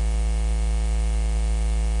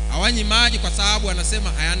 Hawanywi maji kwa sababu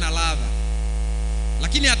anasema hayana ladha.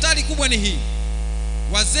 Lakini hatari kubwa ni hii: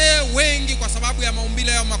 wazee wengi kwa sababu ya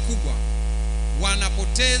maumbile yao makubwa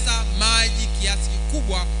wanapoteza maji kiasi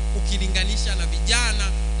kikubwa ukilinganisha na vijana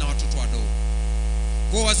na watoto wadogo.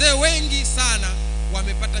 Kwa wazee wengi sana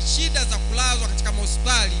wamepata shida za kulazwa katika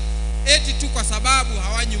hospitali eti tu kwa sababu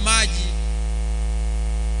hawanywi maji.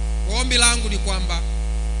 Ombi langu ni kwamba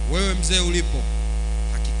wewe mzee ulipo,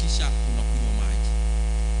 hakikisha unakunywa maji,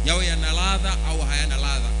 yawe yana ladha au hayana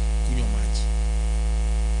ladha. Kunywa maji,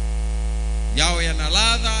 yawe yana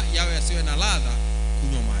ladha, yawe yasiwe na ladha,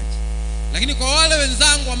 kunywa maji. Lakini kwa wale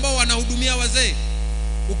wenzangu ambao wanahudumia wazee,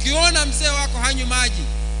 ukiona mzee wako hanywi maji,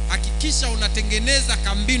 hakikisha unatengeneza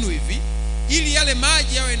kambinu hivi ili yale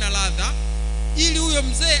maji yawe na ladha, ili huyo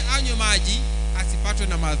mzee anywe maji asipatwe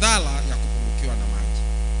na madhara ya kupungukiwa na maji.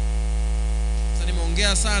 Sasa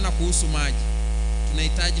nimeongea sana kuhusu maji.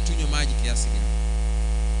 Tunahitaji tunywe maji kiasi gani?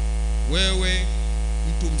 Wewe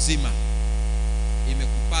mtu mzima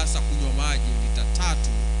imekupasa kunywa maji lita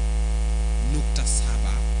 3.7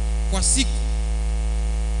 kwa siku.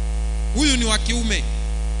 Huyu ni wa kiume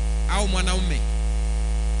au mwanaume,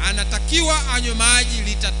 anatakiwa anywe maji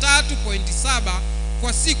lita 3.7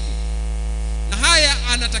 kwa siku. Na haya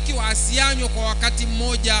anatakiwa asianywe kwa wakati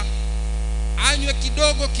mmoja, anywe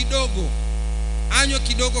kidogo kidogo, anywe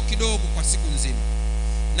kidogo kidogo kwa siku nzima.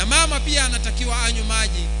 Na mama pia anatakiwa anywe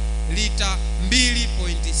maji lita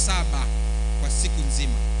 2.7 kwa siku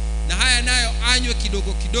nzima. Na haya nayo anywe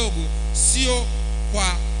kidogo kidogo, sio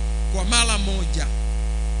kwa mara moja.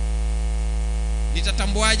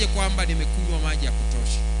 Nitatambuaje kwamba nimekunywa maji ya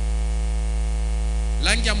kutosha?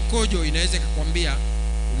 Rangi ya mkojo inaweza kukwambia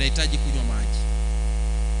unahitaji kunywa maji.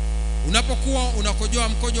 Unapokuwa unakojoa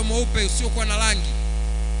mkojo mweupe usiokuwa na rangi,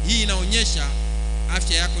 hii inaonyesha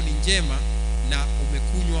afya yako ni njema na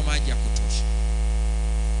umekunywa maji ya kutosha.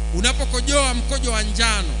 Unapokojoa mkojo wa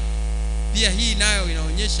njano, pia hii nayo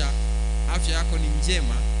inaonyesha afya yako ni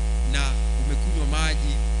njema na umekunywa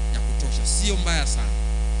maji ya kutosha. Sio mbaya sana.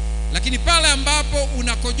 Lakini pale ambapo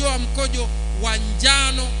unakojoa mkojo wa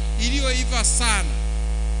njano iliyoiva sana,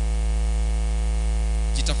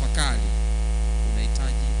 jitafakari,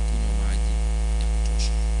 unahitaji kunywa maji ya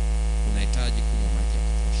kutosha. Unahitaji kunywa maji ya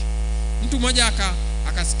kutosha. Mtu mmoja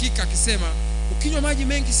akasikika akisema, ukinywa maji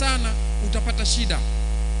mengi sana utapata shida.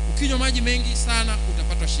 Ukinywa maji mengi sana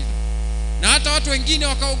utapata shida. Na hata watu wengine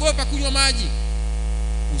wakaogopa kunywa maji.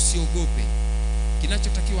 Usiogope.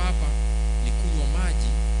 Kinachotakiwa hapa ni kunywa maji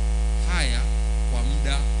haya kwa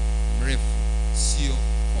muda mrefu, sio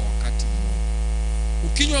kwa wakati mmoja.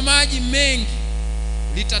 Ukinywa maji mengi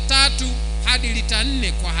lita 3 hadi lita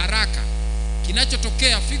 4 kwa haraka,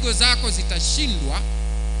 kinachotokea figo zako zitashindwa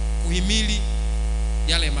kuhimili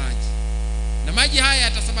yale maji. Na maji haya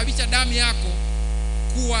yatasababisha damu yako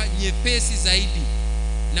kuwa nyepesi zaidi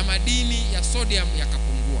na madini ya sodium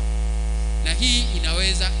yakapungua. Na hii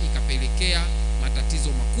inaweza ikapelekea matatizo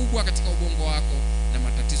makubwa katika ubongo wako na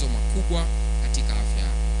matatizo makubwa katika afya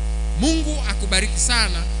yako. Mungu akubariki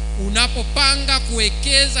sana unapopanga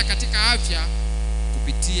kuwekeza katika afya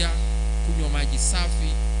kupitia kunywa maji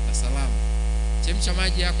safi na salama. Chemsha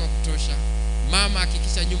maji yako ya kutosha. Mama,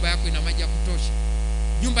 hakikisha nyumba yako ina maji ya kutosha.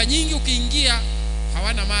 Nyumba nyingi ukiingia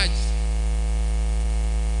hawana maji,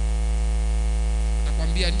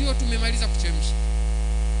 atakwambia ndio tumemaliza kuchemsha.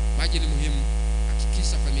 Maji ni muhimu.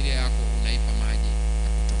 Hakikisha familia yako unaipa maji ya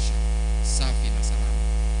kutosha, safi na salama.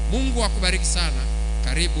 Mungu akubariki sana.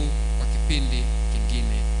 Karibu kwa kipindi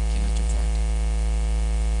kingine kinachofuata.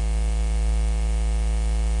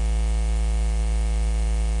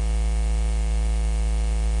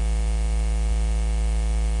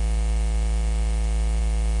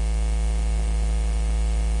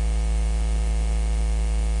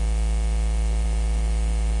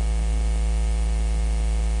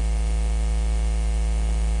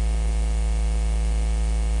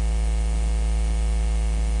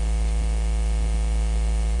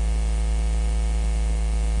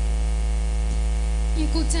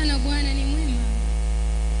 Mkutano, Bwana ni mwema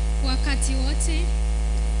wakati wote.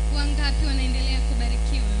 Wangapi wanaendelea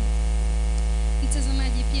kubarikiwa?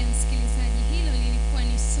 Mtazamaji pia msikilizaji, hilo lilikuwa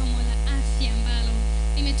ni somo la afya ambalo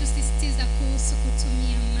limetusisitiza kuhusu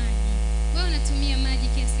kutumia maji. Wewe unatumia maji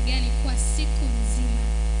kiasi gani kwa siku nzima,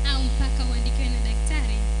 au mpaka uandikiwe na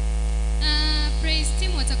daktari? Praise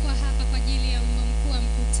team watakuwa hapa kwa ajili ya wimbo mkuu wa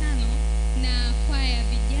mkutano, na kwaya ya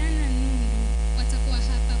vijana Nundu watakuwa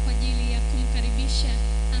hapa kwa ajili ya kumkaribisha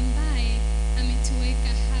ambaye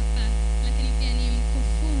ametuweka hapa, lakini pia ni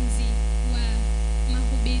mkufunzi wa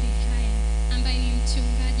mahubiri haya ambaye ni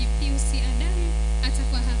mchungaji Pius Adamu.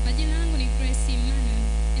 Atakuwa hapa. Jina langu ni Grace Emmanuel.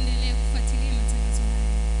 Endelea kufuatilia matangazo haya.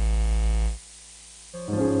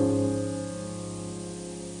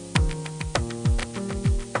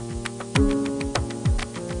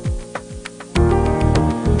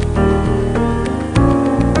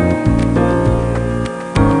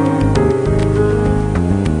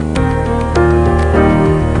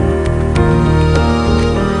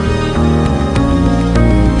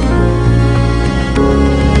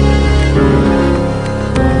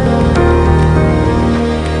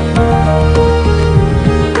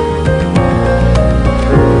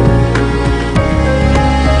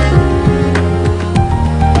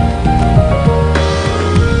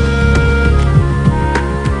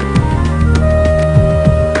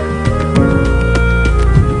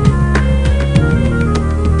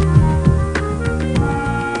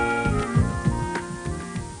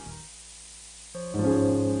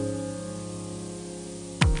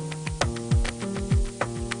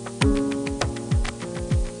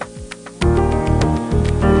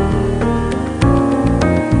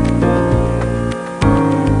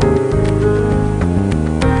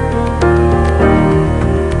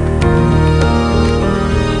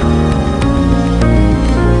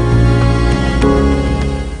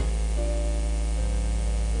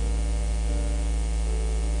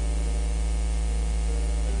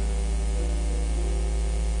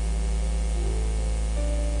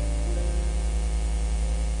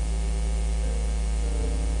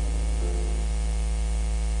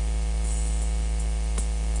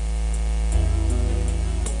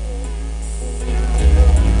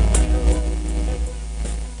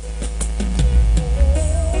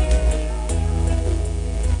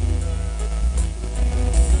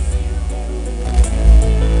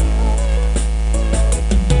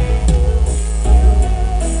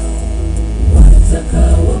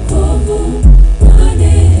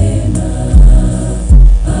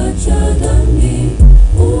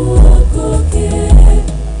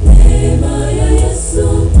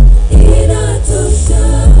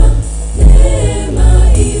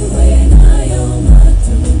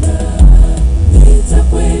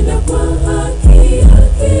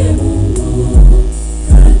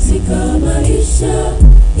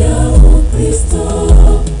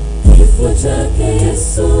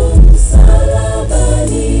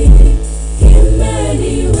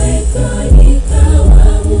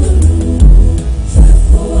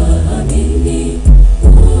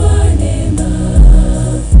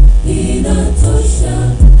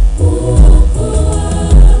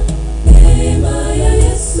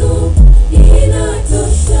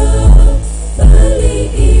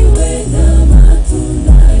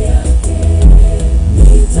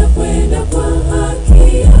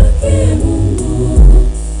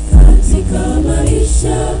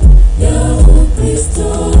 maisha ya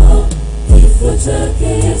Ukristo. Kifo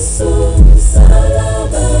chake Yesu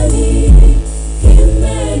msalabani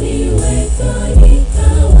kimeniweka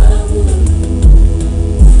nikawa huru.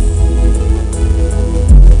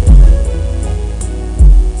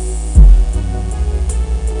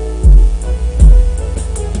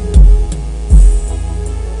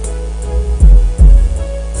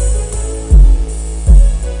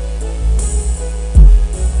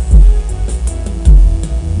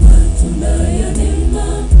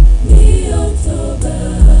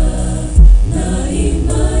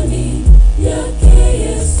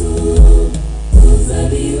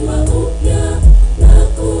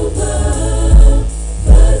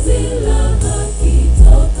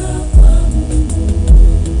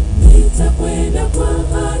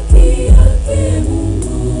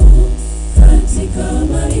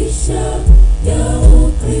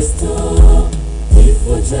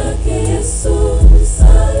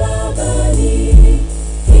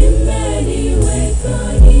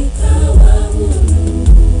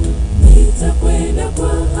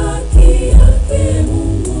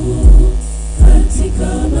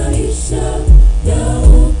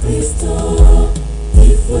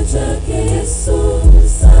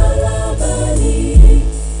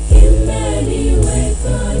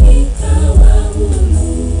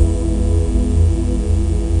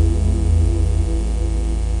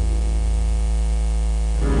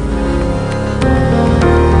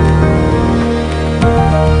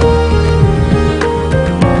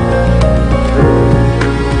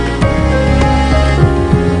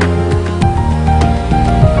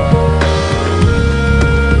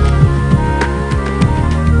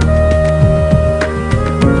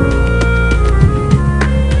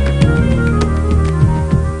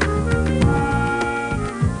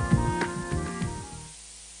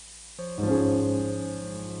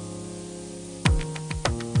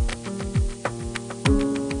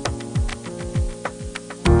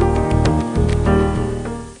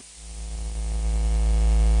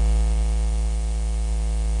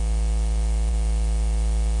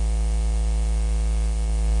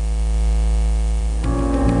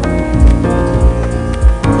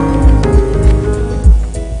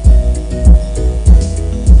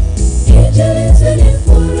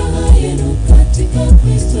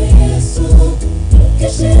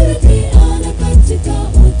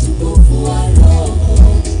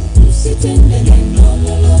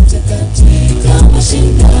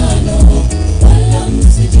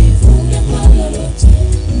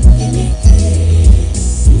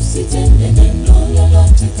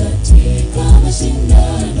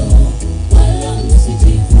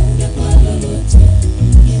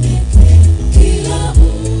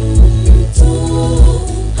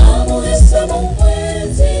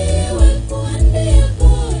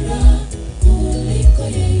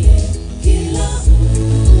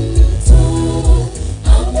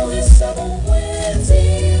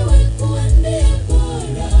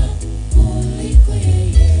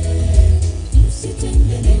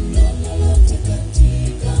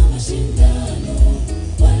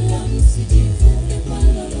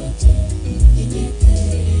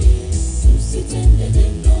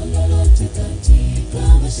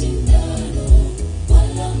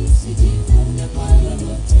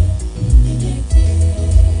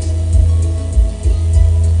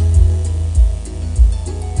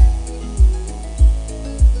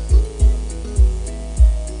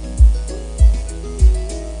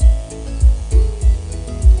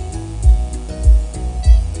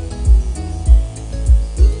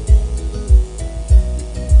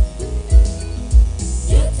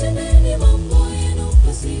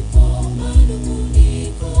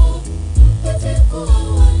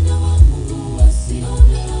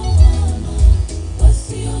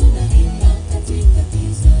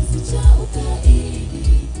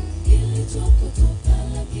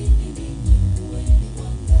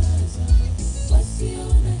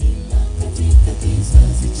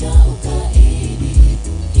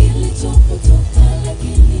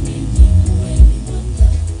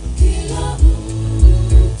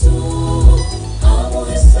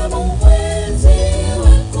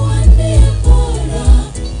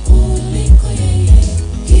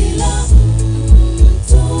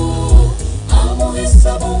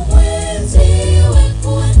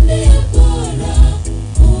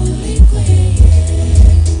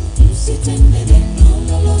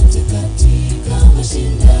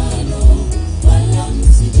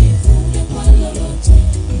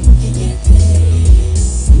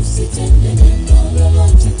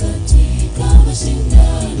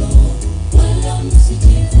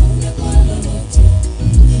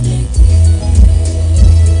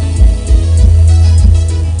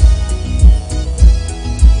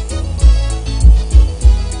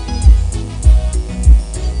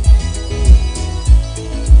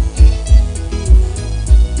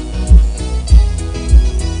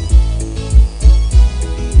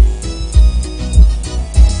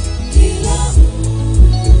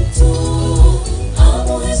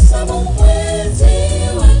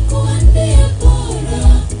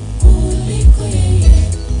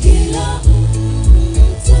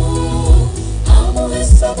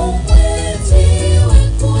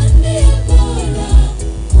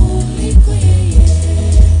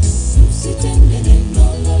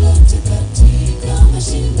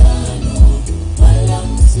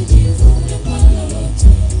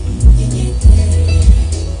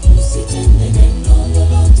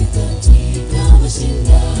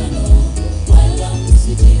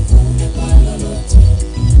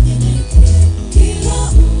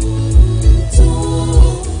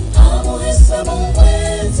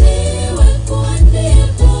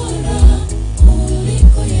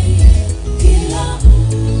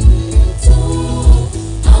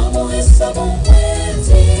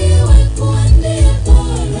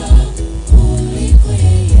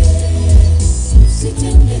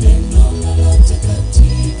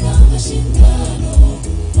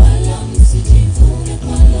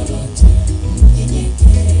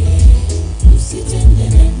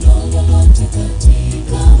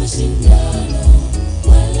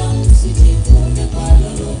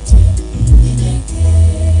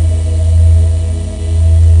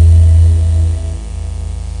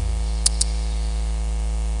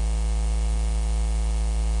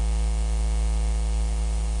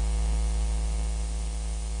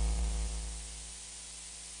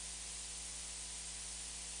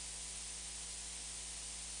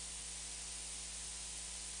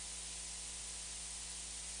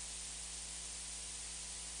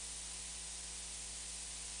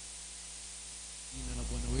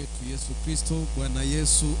 Bwana wetu Yesu Kristo. Bwana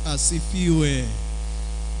Yesu asifiwe.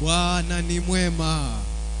 Bwana ni mwema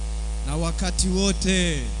na wakati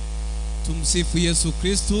wote. Tumsifu Yesu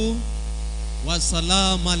Kristo.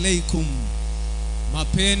 Wassalamu alaikum.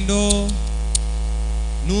 Mapendo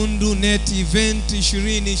Nundu Net Event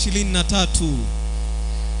 2023.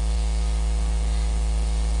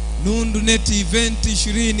 Nundu Net Event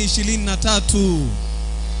 2023.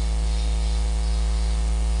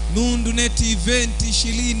 Nundu Net Event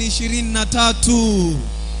 2023.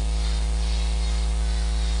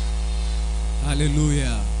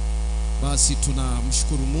 Haleluya. Basi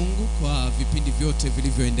tunamshukuru Mungu kwa vipindi vyote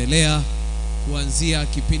vilivyoendelea, kuanzia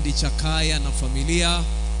kipindi cha kaya na familia,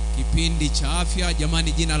 kipindi cha afya.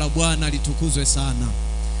 Jamani, jina la Bwana litukuzwe sana.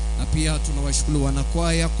 Na pia tunawashukuru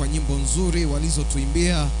wanakwaya kwa nyimbo nzuri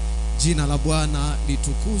walizotuimbia. Jina la Bwana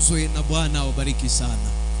litukuzwe na Bwana awabariki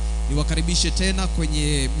sana. Niwakaribishe tena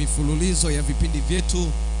kwenye mifululizo ya vipindi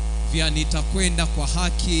vyetu vya nitakwenda kwa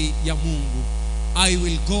haki ya Mungu. I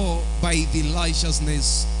will go by the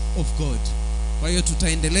righteousness of God. Kwa hiyo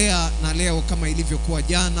tutaendelea na leo kama ilivyokuwa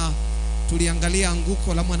jana. Tuliangalia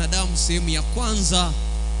anguko la mwanadamu sehemu ya kwanza,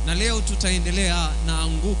 na leo tutaendelea na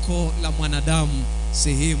anguko la mwanadamu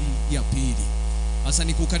sehemu ya pili. Sasa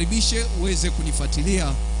nikukaribishe uweze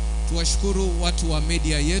kunifuatilia. Tuwashukuru watu wa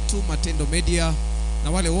media yetu, Matendo Media,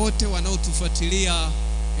 na wale wote wanaotufuatilia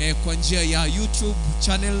kwa njia ya YouTube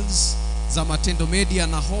channels za Matendo Media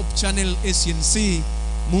na Hope Channel SNC.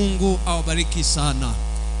 Mungu awabariki sana.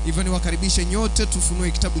 Hivyo niwakaribishe nyote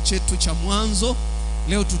tufunue kitabu chetu cha Mwanzo.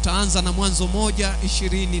 Leo tutaanza na Mwanzo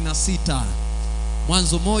 1:26.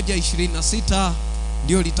 Mwanzo 1:26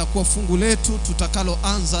 ndio litakuwa fungu letu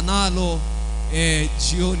tutakaloanza nalo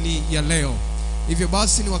jioni ya leo. Hivyo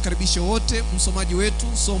basi niwakaribishe wote. Msomaji wetu,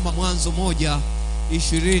 soma Mwanzo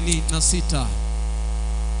 1:26.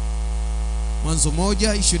 Mwanzo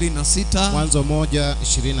 1:26. Mwanzo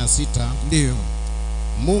 1:26. Ndio.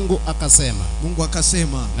 Mungu akasema,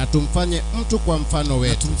 na tumfanye mtu kwa mfano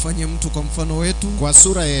wetu.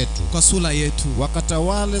 Kwa sura yetu.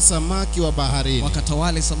 Wakatawale samaki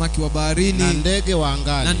wa baharini. Na ndege wa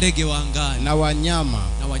angani. Na wanyama.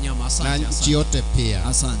 Asante, na nchi yote pia.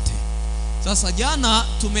 Asante. Sasa jana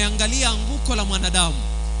tumeangalia anguko la mwanadamu.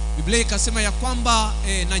 Biblia ikasema ya kwamba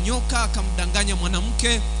na nyoka akamdanganya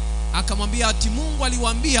mwanamke, akamwambia ati Mungu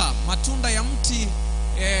aliwaambia matunda ya mti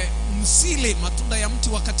msile matunda ya mti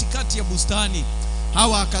wa katikati ya bustani.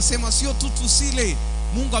 Hawa akasema sio tu tusile,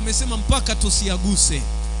 Mungu amesema mpaka tusiaguse.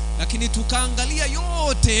 Lakini tukaangalia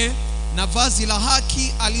yote na vazi la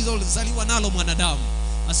haki alizozaliwa nalo mwanadamu.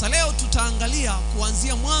 Sasa leo tutaangalia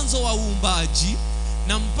kuanzia mwanzo wa uumbaji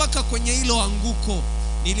na mpaka kwenye hilo anguko.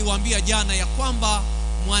 Niliwaambia jana ya kwamba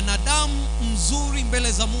mwanadamu mzuri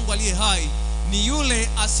mbele za Mungu aliye hai ni yule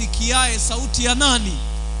asikiae sauti ya nani?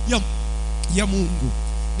 Ya Mungu.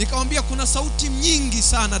 Nikamwambia kuna sauti nyingi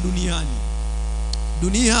sana duniani.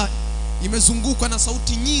 Dunia imezungukwa na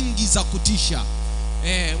sauti nyingi za kutisha.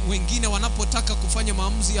 Wengine wanapotaka kufanya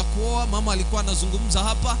maamuzi ya kuoa, mama alikuwa anazungumza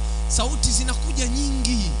hapa, sauti zinakuja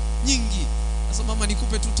nyingi. Sasa mama,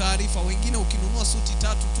 nikupe tu taarifa, wengine ukinunua suti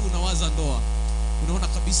 3 tu unawaza ndoa. Unaona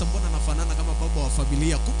kabisa mbona nafanana kama baba wa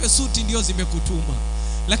familia, kumbe suti ndio zimekutuma.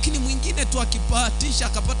 Lakini mwingine tu akipatisha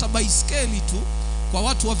akapata baiskeli tu, kwa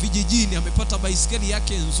watu wa vijijini amepata baiskeli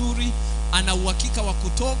yake nzuri, ana uhakika wa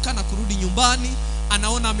kutoka na kurudi nyumbani,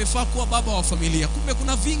 anaona amefaa kuwa baba wa familia, kumbe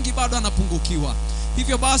kuna vingi bado anapungukiwa.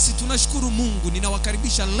 Hivyo basi tunashukuru Mungu.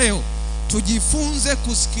 Ninawakaribisha leo tujifunze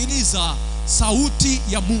kusikiliza sauti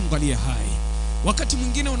ya Mungu aliye hai. Wakati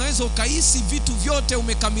mwingine unaweza ukahisi vitu vyote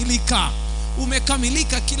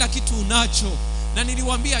umekamilika kila kitu unacho, na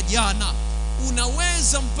niliwaambia jana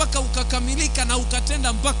unaweza mpaka ukakamilika na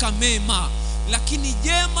ukatenda mpaka mema, lakini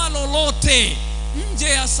jema lolote nje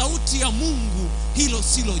ya sauti ya Mungu, hilo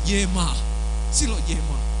silo jema.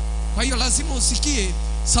 Kwa hiyo lazima usikie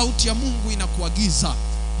sauti ya Mungu inakuagiza.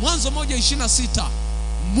 Mwanzo 1:26,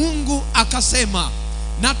 Mungu akasema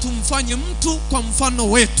na tumfanye mtu kwa mfano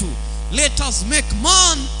wetu, let us make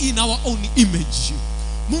man in our own image.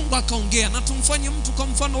 Mungu akaongea na tumfanye mtu kwa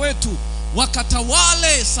mfano wetu,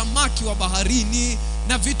 wakatawale samaki wa baharini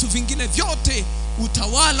na vitu vingine vyote.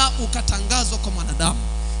 Utawala ukatangazwa kwa mwanadamu.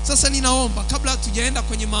 Sasa ninaomba kabla tujaenda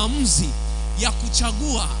kwenye maamuzi ya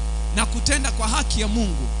kuchagua na kutenda kwa haki ya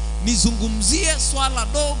Mungu, nizungumzie swala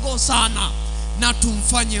dogo sana, na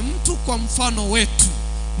tumfanye mtu kwa mfano wetu.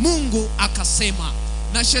 Mungu akasema,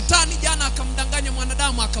 na shetani jana akamdanganya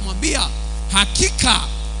mwanadamu akamwambia, hakika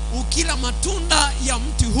ukila matunda ya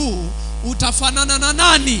mti huu utafanana na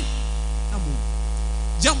nani? Na Mungu.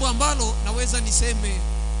 Jambo ambalo naweza niseme,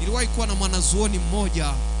 niliwahi kuwa na mwanazuoni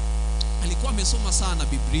mmoja alikuwa amesoma sana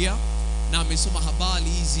Biblia na amesoma habari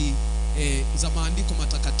hizi za maandiko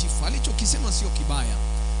matakatifu. Alichokisema sio kibaya.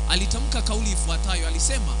 Alitamka kauli ifuatayo,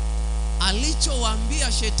 alisema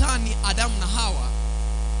alichowaambia shetani Adamu na Hawa,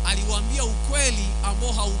 aliwaambia ukweli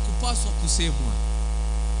ambao haukupaswa kusemwa.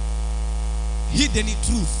 Hidden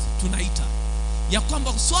truth tunaita, ya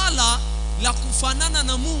kwamba swala la kufanana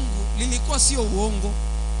na Mungu lilikuwa sio uongo,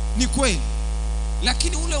 ni kweli,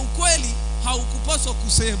 lakini ule ukweli haukupaswa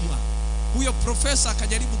kusemwa. Huyo profesa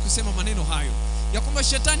akajaribu kusema maneno hayo ya kwamba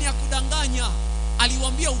shetani hakudanganya,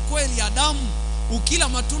 aliwaambia ukweli, Adamu, ukila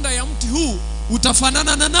matunda ya mti huu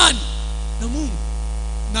utafanana na nani? Na Mungu.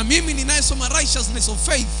 Na mimi ninayesoma righteousness of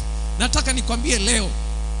faith, nataka nikwambie leo,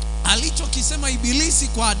 alichokisema ibilisi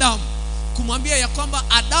kwa Adamu kumwambia ya kwamba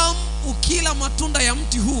Adamu, ukila matunda ya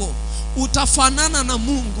mti huo utafanana na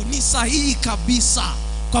Mungu, ni sahihi kabisa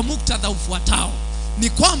kwa muktadha ufuatao. Ni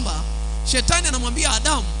kwamba shetani anamwambia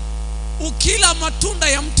Adamu, ukila matunda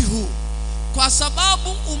ya mti huu, kwa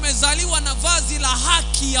sababu umezaliwa na vazi la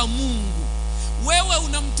haki ya Mungu, wewe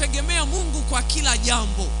unamtegemea Mungu kwa kila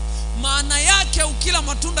jambo. Maana yake ukila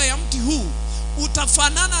matunda ya mti huu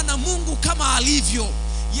utafanana na Mungu kama alivyo.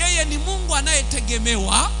 Yeye ni Mungu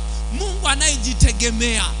anayetegemewa, Mungu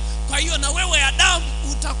anayejitegemea. Kwa hiyo na wewe Adamu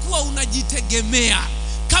utakuwa unajitegemea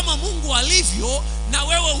kama Mungu alivyo, na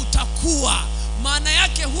wewe utakuwa. Maana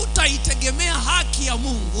yake hutaitegemea haki ya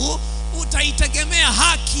Mungu, utaitegemea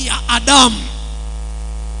haki ya Adamu.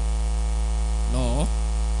 No,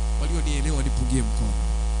 walionielewa nipungie mkono.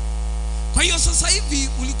 Kwa hiyo sasa hivi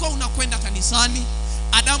ulikuwa unakwenda kanisani,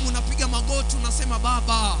 Adamu unapiga magoti, unasema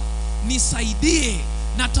Baba nisaidie,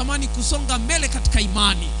 natamani kusonga mbele katika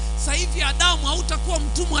imani. Sasa hivi Adamu hautakuwa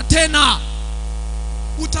mtumwa tena,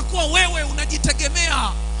 utakuwa wewe unajitegemea,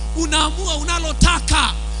 unaamua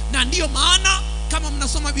unalotaka. Na ndiyo maana kama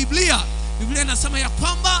mnasoma Biblia, Biblia inasema ya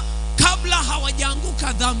kwamba kabla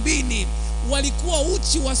hawajaanguka dhambini walikuwa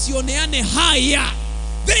uchi wasioneane haya.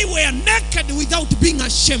 They were naked without being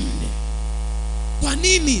ashamed. Kwa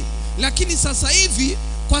nini? Lakini sasa hivi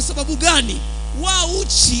kwa sababu gani wao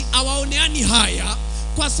uchi hawaoneani haya?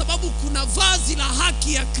 Kwa sababu kuna vazi la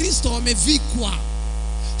haki ya Kristo wamevikwa.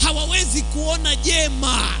 Hawawezi kuona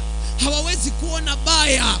jema, hawawezi kuona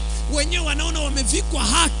baya, wenyewe wanaona wamevikwa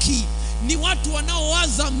haki. Ni watu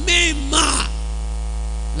wanaowaza mema.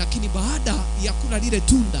 Lakini baada ya kula lile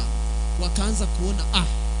tunda wakaanza kuona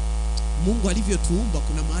Mungu alivyotuumba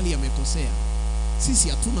kuna mahali amekosea. Sisi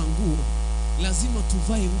hatuna nguo, lazima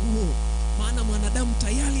tuvae nguo. Maana mwanadamu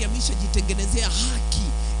tayari ameshajitengenezea haki,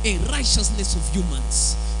 a righteousness of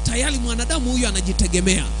humans. Tayari mwanadamu huyo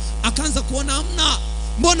anajitegemea. Akaanza kuona amna,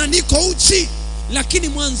 mbona niko uchi? Lakini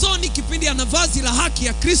mwanzoni kipindi ana vazi la haki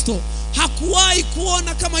ya Kristo hakuwahi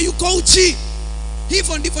kuona kama yuko uchi.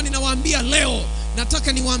 Hivyo ndivyo ninawaambia leo.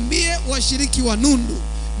 Nataka niwaambie washiriki wa Nundu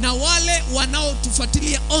na wale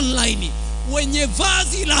wanaotufuatilia online, wenye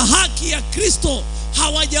vazi la haki ya Kristo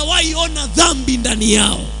hawajawahi ona dhambi ndani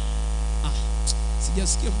yao.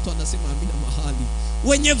 Sijasikia mtu anasema amina mahali.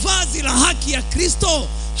 Wenye vazi la haki ya Kristo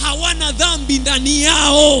hawana dhambi ndani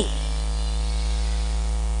yao.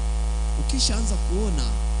 Ukishaanza kuona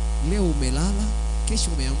leo umelala, kesho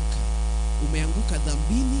umeamka, umeanguka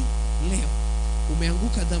dhambini leo,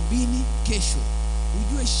 umeanguka dhambini kesho,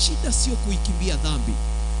 ujue shida sio kuikimbia dhambi.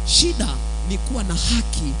 Shida ni kuwa na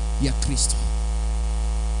haki ya Kristo.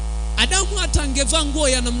 Adamu hata angevaa nguo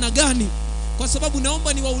ya namna gani? Kwa sababu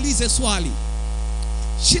naomba niwaulize swali.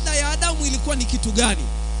 Shida ya Adamu ilikuwa ni kitu gani?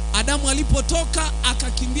 Adamu alipotoka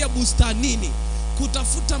akakimbia bustanini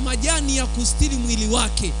kutafuta majani ya kustiri mwili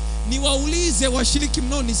wake. Niwaulize washiriki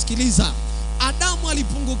mnaonisikiliza, Adamu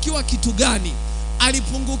alipungukiwa kitu gani?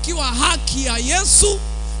 Alipungukiwa haki ya Yesu,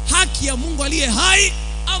 haki ya Mungu aliye hai,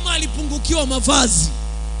 ama alipungukiwa mavazi?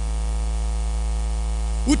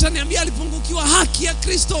 Utaniambia alipungukiwa haki ya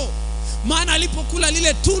Kristo. Maana alipokula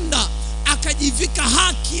lile tunda akajivika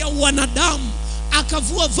haki ya wanadamu,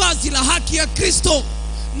 akavua vazi la haki ya Kristo.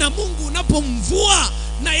 Na Mungu unapomvua,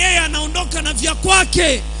 na yeye anaondoka na vya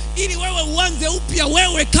kwake ili wewe uanze upya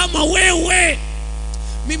wewe kama wewe.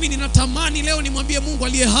 Mimi ninatamani leo nimwambie Mungu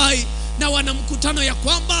aliye hai na wana mkutano ya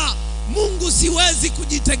kwamba Mungu, siwezi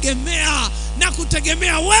kujitegemea na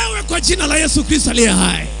kutegemea wewe kwa jina la Yesu Kristo aliye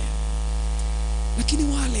hai.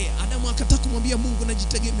 Lakini wale Adamu akataka kumwambia Mungu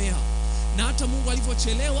najitegemea. Na hata Mungu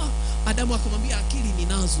alivyochelewa, Adamu akamwambia akili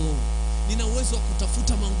ninazo, nina uwezo wa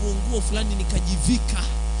kutafuta nguo fulani nikajivika,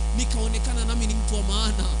 nikaonekana nami ni mtu wa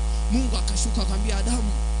maana. Mungu akashuka akamwambia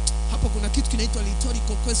Adamu, hapa kuna kitu kinaitwa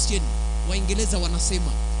rhetorical question. Waingereza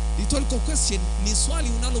wanasema rhetorical question ni swali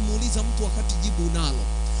unalomuuliza mtu wakati jibu unalo.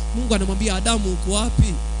 Mungu anamwambia Adamu, uko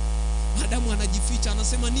wapi? Adamu anajificha,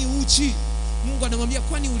 anasema ni uchi. Mungu anamwambia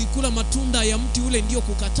kwani ulikula matunda ya mti ule ndio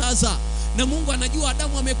kukataza? Na Mungu anajua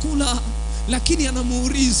Adamu amekula, lakini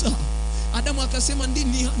anamuuliza. Adamu akasema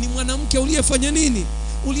ni mwanamke uliyefanya nini?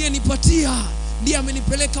 Uliyenipatia, ndiye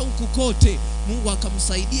amenipeleka huku kote. Mungu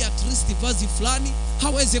akamsaidia at least vazi fulani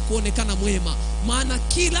haweze kuonekana mwema, maana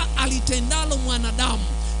kila alitendalo mwanadamu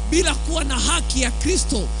bila kuwa na haki ya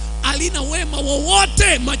Kristo alina wema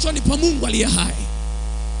wowote machoni pa Mungu aliye hai.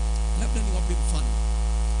 Labda niwape mfano.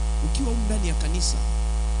 Ukiwa ndani ya kanisa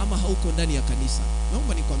ama hauko ndani ya kanisa,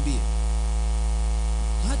 naomba nikwambie,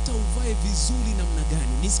 hata uvae vizuri namna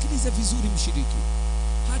gani, nisikilize vizuri mshiriki,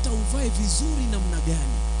 hata uvae vizuri namna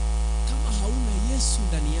gani, kama hauna Yesu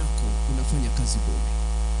ndani yako unafanya kazi bure.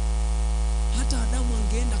 Hata Adamu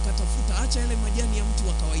angeenda akatafuta, acha yale majani ya mti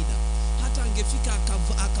wa kawaida, hata angefika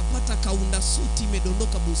akapata kaunda suti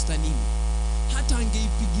imedondoka bustanini, hata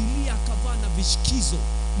angeipigilia akavaa na vishikizo,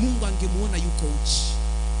 Mungu angemuona yuko uchi.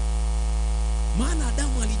 Maana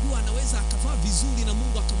Adamu alijua anaweza akavaa vizuri na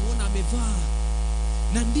Mungu akamuona amevaa.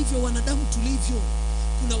 Na ndivyo wanadamu tulivyo.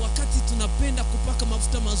 Kuna wakati tunapenda kupaka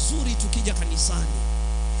mafuta mazuri tukija kanisani,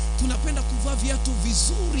 tunapenda kuvaa viatu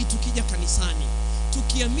vizuri tukija kanisani,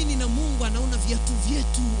 tukiamini na Mungu anaona viatu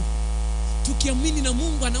vyetu, tukiamini na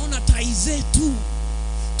Mungu anaona tai zetu,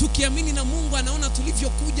 tukiamini na Mungu anaona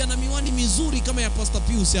tulivyokuja na miwani mizuri kama ya Pastor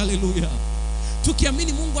Pius. Haleluya.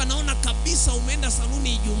 Tukiamini Mungu anaona kabisa umeenda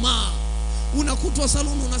saluni Ijumaa, unakutwa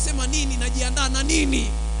saluni unasema nini, najiandaa na nini?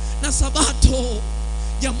 Na Sabato.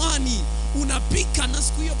 Jamani, unapika na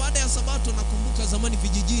siku hiyo baada ya Sabato, nakumbuka zamani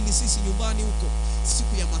vijijini sisi nyumbani huko,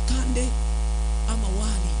 siku ya makande ama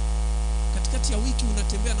wali, katikati ya wiki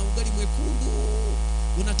unatembea na ugali mwekundu,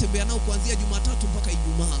 unatembea nao kuanzia Jumatatu mpaka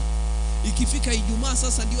Ijumaa. Ikifika Ijumaa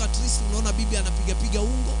sasa ndio at least unaona bibi anapiga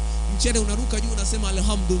ungo, mchele unaruka juu, unasema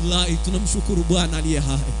alhamdulillah, tunamshukuru Bwana aliye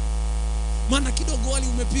hai. Maana kidogo wali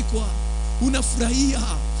umepikwa, unafurahia,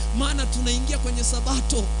 maana tunaingia kwenye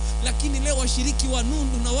Sabato. Lakini leo washiriki wa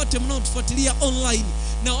Nundu na wote mnaotufuatilia online,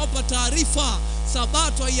 na wapa taarifa,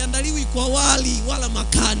 Sabato haiandaliwi kwa wali wala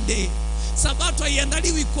makande. Sabato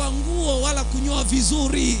haiandaliwi kwa nguo wala kunyoa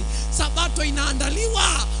vizuri. Sabato inaandaliwa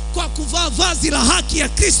kwa kuvaa vazi la haki ya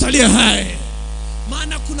Kristo aliye hai.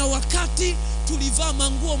 Maana kuna wakati tulivaa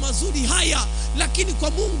manguo mazuri haya, lakini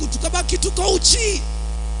kwa Mungu tukabaki tuko uchi.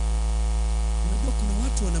 Unajua kuna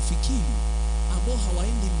watu wanafikiri ambao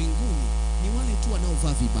hawaendi mbinguni ni wale tu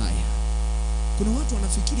wanaovaa vibaya. Kuna watu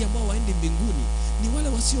wanafikiri ambao waendi mbinguni ni wale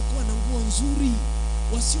wasiokuwa na nguo nzuri,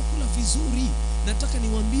 wasiokula vizuri. Nataka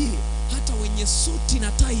niwaambie, hata wenye suti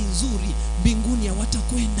na tai nzuri mbinguni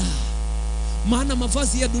hawatakwenda. Maana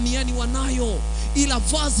mavazi ya duniani wanayo, ila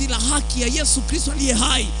vazi la haki ya Yesu Kristo aliye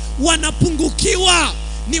hai wanapungukiwa.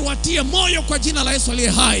 Ni watie moyo kwa jina la Yesu aliye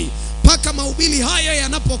hai, mpaka mahubiri haya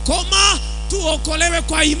yanapokoma tuokolewe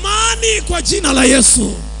kwa imani kwa jina la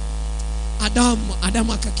Yesu.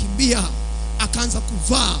 Adamu akakimbia akaanza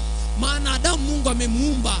kuvaa. Maana Adamu Mungu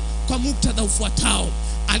amemuumba kwa muktadha ufuatao.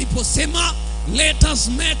 Aliposema let us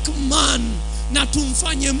make man, na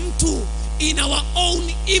tumfanye mtu in our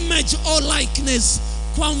own image or likeness,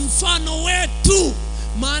 kwa mfano wetu.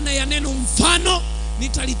 Maana ya neno mfano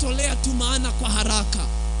nitalitolea tu maana kwa haraka,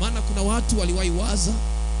 maana kuna watu waliwahi waza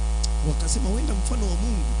wakasema wenda mfano wa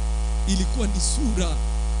Mungu ilikuwa ni sura.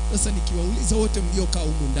 Sasa nikiwauliza wote mliokaa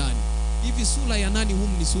humu ndani, hivi sura ya nani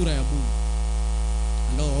humu ni sura ya Mungu?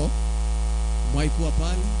 Halo, mwaikuwa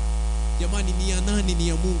pale? Jamani, ni ya nani? Ni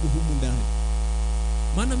ya Mungu humu ndani.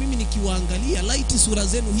 Maana mimi nikiwaangalia, laiti sura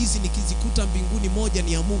zenu hizi nikizikuta mbinguni moja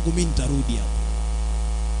ni ya Mungu, mimi nitarudi hapa.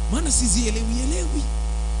 Maana sizielewi.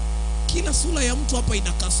 Kila sura ya mtu hapa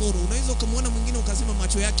ina kasoro. Unaweza ukamwona mwingine ukasema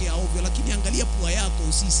macho yake ya ovyo, lakini angalia pua yako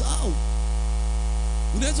usisahau.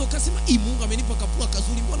 Unaweza ukasema Mungu amenipa kapua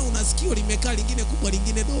kazuri, mbona unasikio limekaa lingine kubwa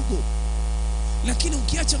lingine dogo? Lakini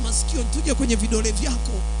ukiacha masikio, tuje kwenye vidole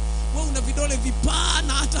vyako. Wewe una vidole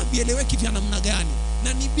vipana hata vieleweki vya namna gani,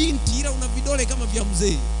 na ni binti ila una vidole kama vya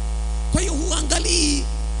mzee. Kwa hiyo huangalii.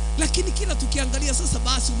 Lakini kila tukiangalia sasa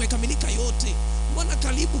basi umekamilika yote. Mbona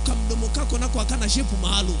karibu kamdomo kako nako akana shepu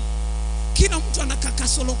maalum? Kila mtu ana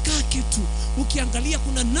kakasolo kake tu. Ukiangalia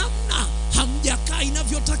kuna namna hamjakaa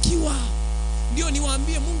inavyotakiwa. Ndio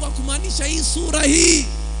niwaambie, Mungu akumaanisha hii sura hii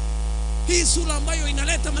sura ambayo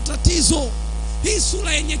inaleta matatizo, hii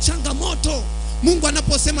sura yenye changamoto. Mungu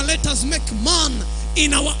anaposema let us make man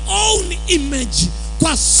in our own image,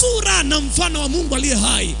 kwa sura na mfano wa Mungu aliye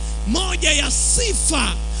hai, moja ya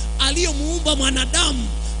sifa aliyomuumba mwanadamu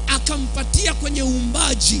akampatia kwenye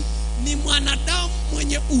uumbaji ni mwanadamu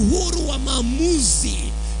mwenye uhuru wa maamuzi,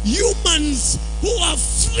 humans who have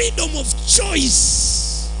freedom of choice.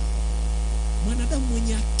 Mwanadamu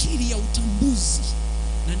mwenye akili ya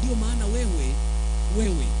ndio maana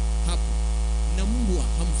wewe hapo na mbwa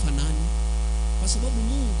hamfanani, kwa sababu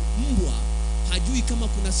mbwa hajui kama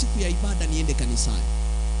kuna siku ya ibada niende kanisani.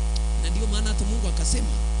 Na ndio maana hata Mungu akasema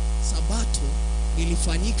Sabato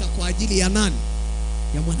ilifanyika kwa ajili ya nani?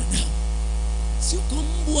 Ya mwanadamu, sio kwa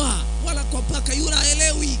mbwa wala kwa paka. Yule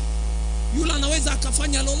haelewi, yule anaweza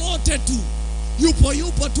akafanya lolote tu,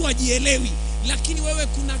 yupo tu ajielewi. Lakini wewe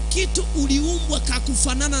kuna kitu uliumbwa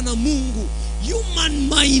kakufanana na Mungu, human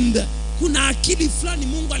mind. Kuna akili fulani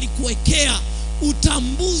Mungu alikuwekea,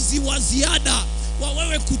 utambuzi wa ziada wa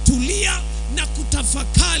wewe kutulia na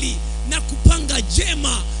kutafakari na kupanga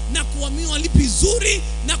jema na kuamua lipi zuri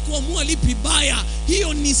na kuamua lipi baya.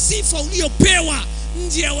 Hiyo ni sifa uliyopewa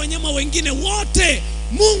nje ya wanyama wengine wote.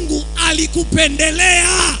 Mungu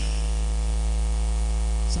alikupendelea.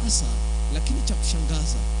 Sasa lakini cha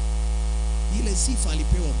kushangaza, ile sifa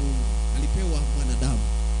alipewa Mungu, alipewa mwanadamu.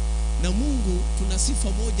 Na Mungu tuna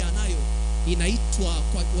sifa moja anayo, inaitwa,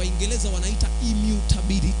 kwa Waingereza wanaita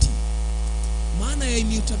immutability. Maana ya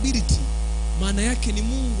immutability, maana yake ni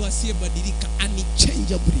Mungu asiyebadilika,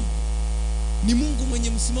 unchangeable. Ni Mungu mwenye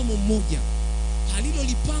msimamo mmoja.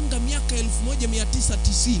 Alilolipanga miaka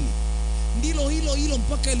 1990 ndilo hilo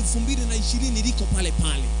mpaka 2020 liko pale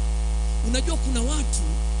pale. Unajua kuna watu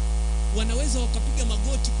wanaweza wakapiga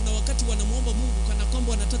magoti, kuna wakati wanamuomba Mungu kana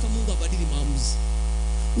kwamba wanataka Mungu abadili maamuzi.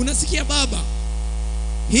 Unasikia, Baba,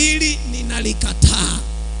 hili ninalikataa.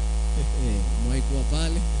 Mwaikuwa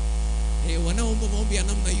pale wanaomba maombi ya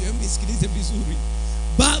namna hiyo, hebu nisikilize vizuri.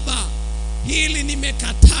 Baba, hili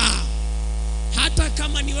nimekataa. Hata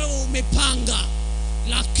kama ni wewe umepanga,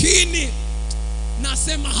 lakini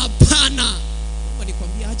nasema hapana. Naomba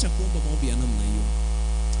nikwambie, acha kuomba maombi ya namna hiyo.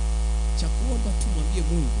 Cha kuomba tu mwambie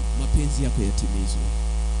Mungu, mapenzi yako yatimizwe.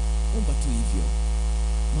 Omba tu hivyo,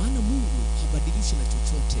 maana Mungu habadilishi na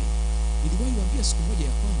chochote. Niliwahi kuambia siku moja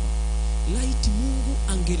ya kwamba laiti Mungu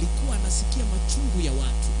angelikuwa anasikia machungu ya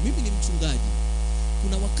watu. Mimi ni mchungaji.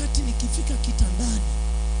 Kuna wakati nikifika kitandani,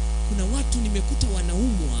 kuna watu nimekuta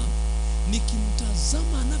wanaumwa,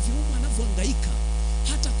 nikimtazama anavyoumwa, anavyohangaika,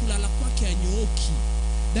 hata kulala kwake anyooki.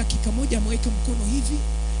 Dakika moja ameweka mkono hivi,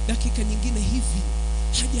 dakika nyingine hivi,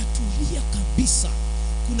 hajatulia kabisa.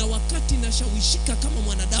 Kuna wakati nashawishika kama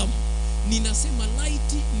mwanadamu, ninasema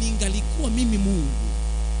laiti ningalikuwa mimi Mungu.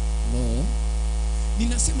 No,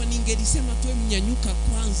 ninasema ningelisema tu mnyanyuka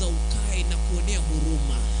kwanza ukae na kuonea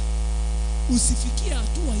huruma. Usifikie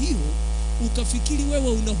hatua hiyo ukafikiri wewe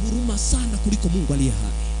una huruma sana kuliko Mungu aliye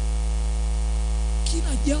hai.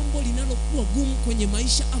 Kila jambo linalokuwa gumu kwenye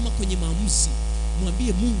maisha ama kwenye maamuzi,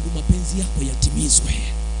 mwambie Mungu, mapenzi yako yatimizwe,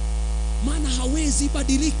 maana hawezi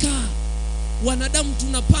badilika. Wanadamu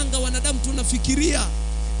tunapanga, wanadamu tunafikiria.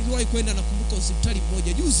 Niliwahi kwenda, nakumbuka hospitali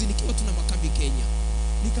mmoja juzi nikiwa tuna makambi Kenya.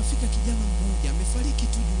 Nikafika kijana mmoja amefariki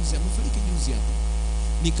juzi hapa.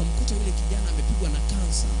 Nikamkuta yule kijana amepigwa na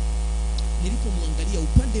kansa. Nilipomwangalia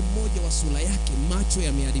upande mmoja wa sura yake, macho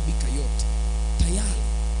yameharibika yote, tayari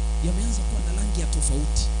yameanza kuwa na rangi ya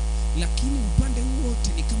tofauti, lakini upande huu wote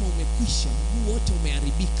ni kama umekwisha, mguu wote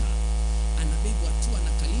umeharibika. Anabebwa tu,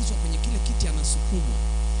 anakalizwa kwenye kile kiti, anasukumwa.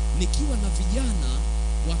 Nikiwa na vijana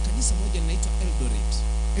wa kanisa moja linaitwa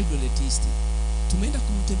Eldoret East, tumeenda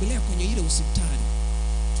kumtembelea kwenye ile hospitali.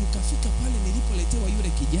 Tukafika pale nilipoletewa yule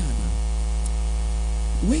kijana,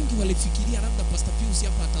 wengi walifikiria labda Pastor Pius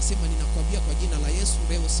hapa atasema ninakwambia kwa jina la Yesu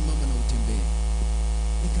leo simama na utembee.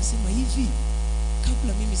 Nikasema hivi,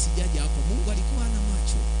 kabla mimi sijaja hapa Mungu alikuwa ana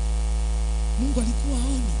macho, Mungu alikuwa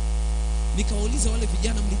aoni. Nikawauliza wale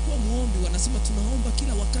vijana, mlikuwa muombi? Wanasema tunaomba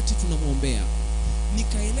kila wakati, tunamuombea.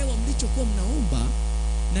 Nikaelewa mlichokuwa mnaomba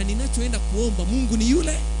na ninachoenda kuomba Mungu ni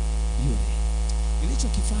yule.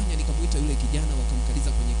 Nilichokifanya, nikamuita yule kijana,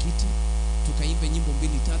 wakamkaliza kwenye kiti, tukaimba nyimbo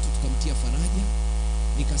 2-3, tukamtia faraja.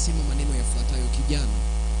 Nikasema maneno yafuatayo: kijana,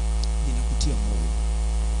 ninakutia moyo,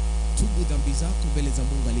 tubu dhambi zako mbele za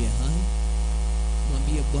Mungu aliye hai,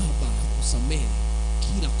 mwambie Baba akusamehe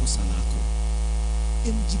kila kosa lako.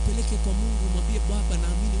 Mjipeleke kwa Mungu, mwambie Baba,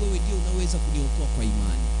 naamini wewe ndio unaweza kuniokoa kwa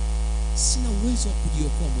imani, sina uwezo wa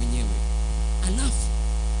kujiokoa mwenyewe. Alafu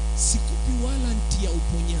sikupi waranti ya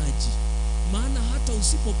uponyaji, maana hata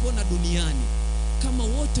usipopona duniani, kama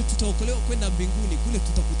wote tutaokolewa kwenda mbinguni, kule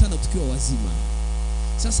tutakutana tukiwa wazima.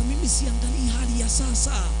 Sasa mimi siangalii hali ya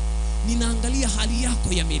sasa, ninaangalia hali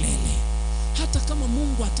yako ya milele. Hata kama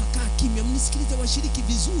Mungu atakaa kimya, mnisikilize washiriki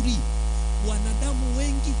vizuri. Wanadamu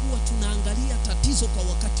wengi huwa tunaangalia tatizo kwa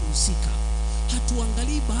wakati husika,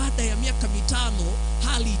 hatuangalii baada ya miaka 5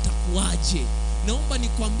 hali itakuwaje. Naomba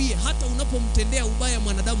nikwambie, hata unapomtendea ubaya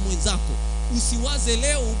mwanadamu mwenzako, usiwaze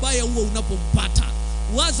leo ubaya huo unapompata,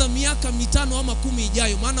 waza miaka 5 ama 10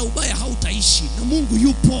 ijayo, maana ubaya hautaishi na Mungu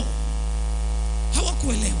yupo.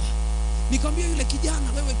 Hawakuelewa. Nikamwambia yule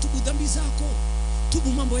kijana, wewe tubu dhambi zako,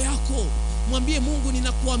 tubu mambo yako, mwambie Mungu,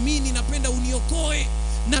 ninakuamini, napenda uniokoe,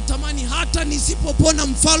 natamani hata nisipopona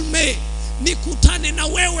mfalme nikutane na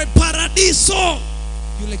wewe paradiso.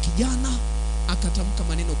 Yule kijana akatamka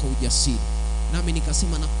maneno kwa ujasiri, nami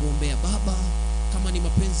nikasema nakuombea Baba, kama ni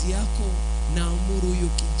mapenzi yako, naamuru huyu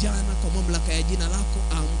kijana kwa mamlaka ya jina lako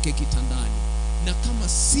aamke kitandani, na kama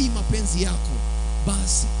si mapenzi yako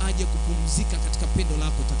basi aje kupumzika katika pendo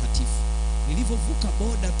lako takatifu. Nilivyovuka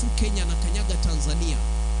boda tu Kenya na kanyaga Tanzania,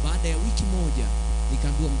 baada ya wiki moja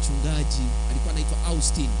nikaambiwa mchungaji alikuwa anaitwa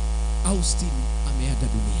Austin ameaga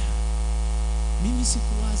dunia. Mimi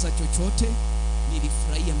sikuwaza chochote,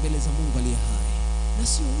 nilifurahia mbele za Mungu aliye hai. Na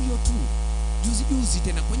sio huyo tu, juzi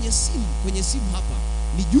tena kwenye simu hapa,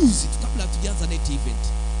 ni juzi tu kabla hatujaanza net event,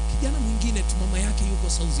 kijana mwingine tu mama yake yuko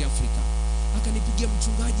South Africa akanipigia,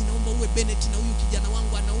 mchungaji, naomba uwe Bennett na huyu kijana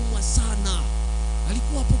wangu anaumwa sana.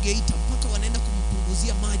 Alikuwa hapo Geita, mpaka wanaenda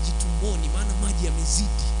kumpunguzia maji tumboni, maana maji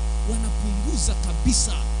yamezidi, wanapunguza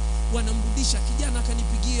kabisa, wanamrudisha. Kijana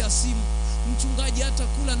akanipigia simu, mchungaji, hata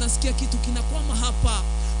kula nasikia kitu kinakwama hapa,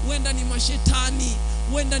 wenda ni mashetani,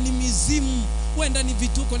 wenda ni mizimu, wenda ni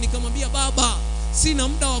vituko. Nikamwambia, baba, sina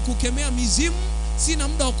muda wa kukemea mizimu, sina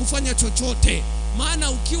muda wa kufanya chochote,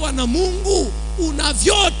 maana ukiwa na Mungu una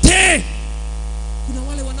vyote. Kuna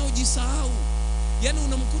wale wanaojisahau, yani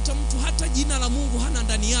unamkuta mtu hata jina la Mungu hana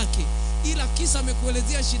ndani yake, ila kisa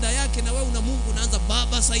amekuelezea shida yake na wewe una Mungu, unaanza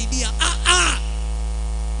baba saidia.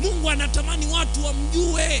 Mungu anatamani watu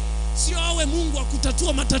wamjue, sio awe Mungu wa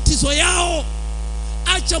kutatua matatizo yao.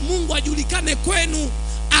 Acha Mungu ajulikane kwenu.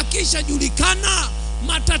 Akishajulikana,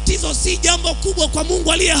 matatizo si jambo kubwa kwa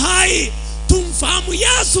Mungu aliye hai. Tumfahamu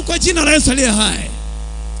Yesu kwa jina la Yesu aliye hai.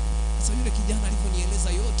 Sasa yule kijana aliponieleza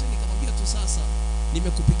yote, nikamwambia tu, sasa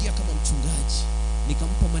nimekupigia kama mchungaji.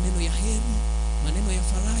 Nikampa maneno ya heri, maneno ya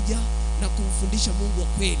faraja na kumfundisha Mungu wa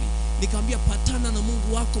kweli. Nikamwambia, patana na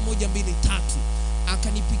Mungu wako 1 2 3.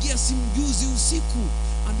 Akanipigia simu juzi usiku,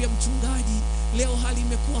 ambia, mchungaji, leo hali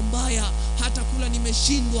imekuwa mbaya, hata kula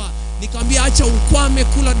nimeshindwa. Nikamwambia, acha ukwame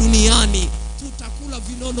kula duniani, tutakula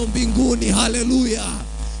vinono mbinguni. Haleluya.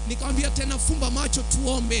 Nikamwambia tena, fumba macho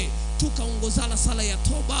tuombe. Tukaongozana sala ya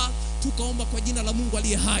toba, tukaomba kwa jina la Mungu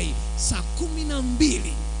aliye hai. Saa 12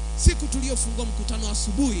 siku tuliyofungua mkutano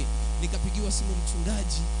asubuhi, nikapigiwa simu,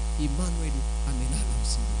 mchungaji, Emmanuel amelala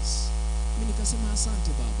usingizi. Mimi nikasema, asante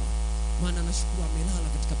Baba, maana nashukuru amelala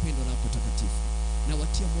katika pendo lako takatifu. Na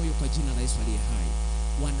watia moyo kwa jina la Yesu aliye hai.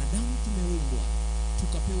 Wanadamu tumeumbwa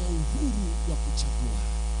tukapewa uhuru wa kuchagua.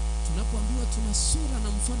 Tunapoambiwa tuna sura na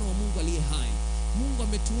mfano wa Mungu aliye hai, Mungu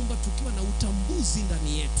ametuumba tukiwa na utambuzi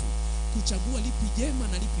ndani yetu, kuchagua lipi jema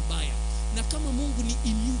na lipi baya. Na kama Mungu ni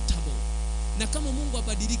immutable, na kama Mungu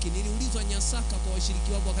abadiliki, niliulizwa Nyasaka kwa washiriki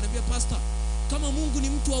wangu, akaniambia, pastor, kama Mungu ni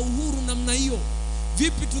mtu wa uhuru namna hiyo,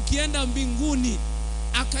 vipi tukienda mbinguni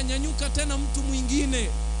akanyanyuka tena mtu mwingine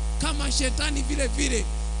kama shetani vile vile,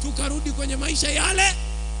 tukarudi kwenye maisha yale,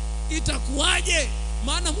 itakuwaje?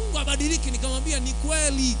 Maana Mungu abadiliki. Nikamwambia, ni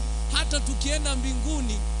kweli, hata tukienda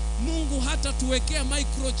mbinguni Mungu hata tuwekea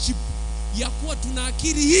microchip ya kuwa tuna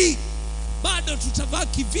akili hii, bado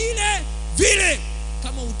tutabaki vile vile.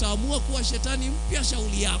 Kama utaamua kuwa shetani mpya,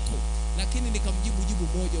 shauri yako. Lakini nikamjibu jibu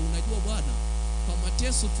moja, unajua bwana, kwa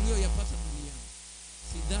mateso tuliyoyapata duniani,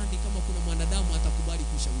 sidhani kama kuna mwanadamu atakubali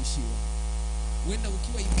kushawishiwa. Wenda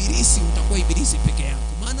ukiwa ibilisi, utakuwa ibilisi peke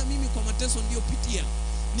yako. Maana mimi kwa mateso niliyopitia,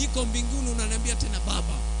 niko mbinguni unaniambia tena,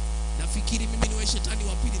 baba, nafikiri mimi niwe shetani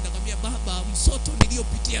wa pili. Nakwambia, baba, msoto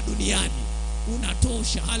niliyopitia duniani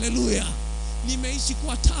unatosha. Haleluya. Nimeishi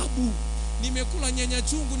kwa tabu, nimekula nyanya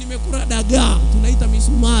chungu, nimekula dagaa tunaita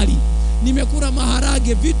misumari, nimekula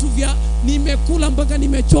maharage, vitu vya nimekula mpaka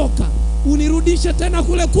nimechoka. Unirudishe tena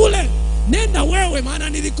kule kule? Nenda wewe, maana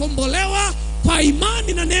nilikombolewa kwa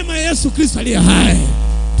imani na neema ya Yesu Kristo aliye hai.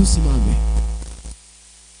 Tusimame.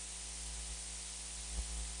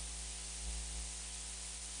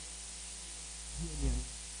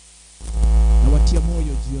 Na watia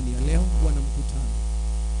moyo jioni ya leo wana mkutano,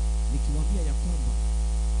 nikiwaambia ya kwamba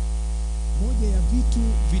moja ya vitu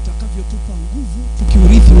vitakavyotupa nguvu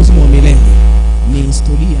tukiurithi uzima wa milele ni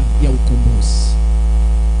historia ya ukombozi.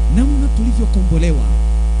 Namna tulivyokombolewa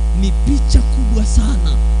ni picha kubwa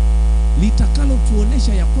sana litakalo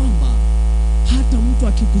tuonesha ya kwamba hata mtu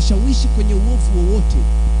akikushawishi kwenye uovu wowote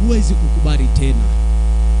huwezi kukubali tena.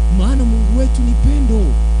 Maana Mungu wetu ni pendo,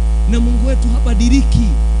 na Mungu wetu habadiliki.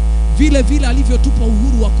 Vile vile alivyotupa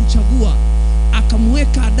uhuru wa kuchagua,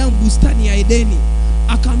 akamweka Adamu bustani ya Edeni,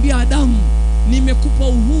 akamwambia Adamu, nimekupa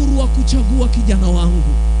uhuru wa kuchagua kijana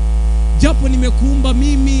wangu. Japo nimekuumba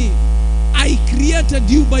mimi, I created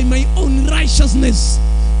you by my own righteousness.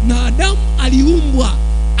 Na Adamu aliumbwa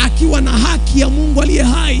akiwa na haki ya Mungu aliye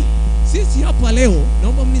hai. Sisi hapa leo,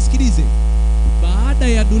 naomba mnisikilize, baada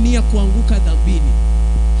ya dunia kuanguka dhambini,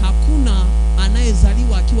 hakuna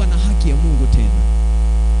anayezaliwa akiwa na haki ya Mungu tena.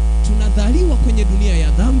 Tunazaliwa kwenye dunia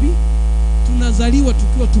ya dhambi, tunazaliwa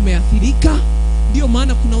tukiwa tumeathirika. Ndio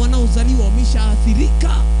maana kuna wanaozaliwa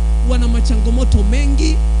wameshaathirika, wana machangamoto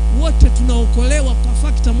mengi. Wote tunaokolewa kwa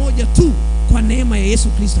fakta moja tu, kwa neema ya Yesu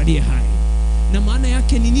Kristo aliye hai. Na maana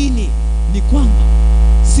yake ni nini? Ni kwamba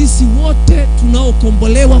sisi wote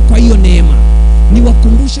tunaokombolewa kwa hiyo neema,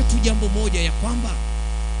 niwakumbushe tu jambo moja, ya kwamba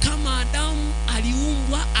kama Adamu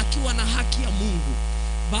aliumbwa akiwa na haki ya Mungu,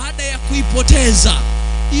 baada ya kuipoteza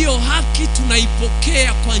hiyo haki,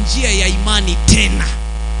 tunaipokea kwa njia ya imani tena.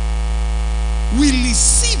 We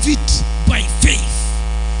receive it by faith.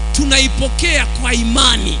 Tunaipokea kwa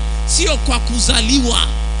imani, sio kwa kuzaliwa.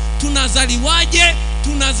 Tunazaliwaje?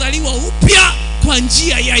 Tunazaliwa upya kwa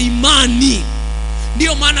njia ya imani.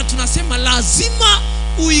 Ndio maana tunasema lazima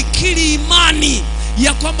uikiri imani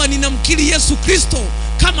ya kwamba ninamkiri Yesu Kristo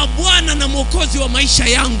kama Bwana na Mwokozi wa maisha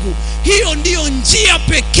yangu. Hiyo ndiyo njia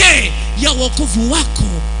pekee ya wokovu wako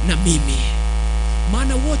na mimi.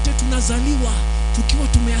 Maana wote tunazaliwa tukiwa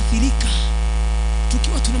tumeathirika,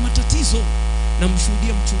 tukiwa tuna matatizo. Na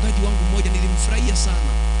mshuhudia mchungaji wangu mmoja, nilimfurahia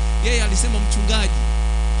sana. Yeye alisema, mchungaji,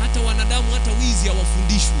 hata wanadamu hata wizi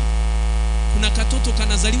hawafundishwi. Kuna katoto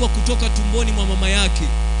kanazaliwa kutoka tumboni mwa mama yake,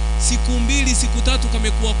 siku 2 siku 3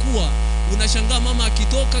 kamekuwa kuwa. Unashangaa mama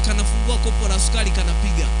akitoka kanafungua kopo la sukari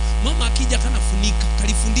kanapiga, mama akija kanafunika.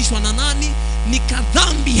 Kalifundishwa na nani? Ni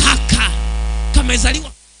kadhambi haka.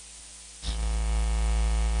 Kamezaliwa,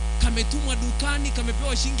 kametumwa dukani,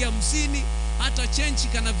 kamepewa shilingi 50, hata chenchi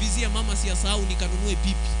kanavizia, mama siyasahau nikanunue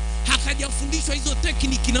pipi. Hakajafundishwa hizo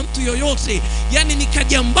tekniki na mtu yoyote. Yani ni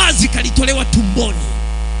kajambazi kalitolewa tumboni.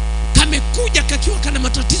 Kamekuja kakiwa kana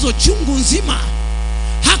matatizo chungu nzima.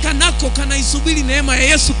 Haka nako kanaisubiri neema ya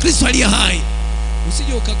Yesu Kristo aliye hai.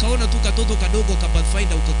 Usije ukakaona tu katoto kadogo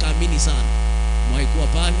kapathfinder ukakaamini sana. Mwaikuwa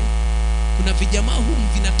pale. Kuna vijamaa humu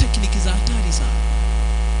vina tekniki za hatari sana.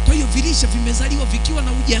 Kwa hiyo vilisha vimezaliwa vikiwa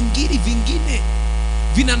na ujangili, vingine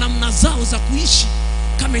vina namna zao za kuishi.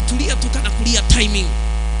 Kametulia tu kana kulia timing.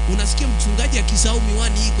 Unasikia mchungaji akisahau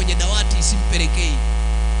miwani hii kwenye dawati isimpelekei,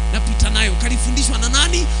 napita nayo. Kalifundishwa na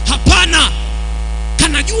nani? Hapana,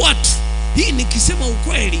 kanajua tu. Hii nikisema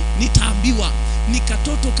ukweli nitaambiwa. Ni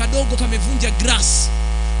katoto kadogo kamevunja grass.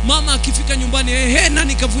 Mama akifika nyumbani,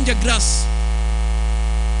 nani kavunja grass?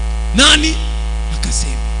 Nani?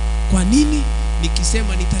 Akasema. Kwa nini?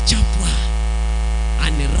 Nikisema nitachapwa.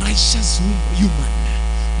 Unrighteous human,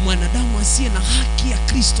 mwanadamu asiye na haki ya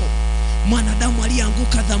Kristo, mwanadamu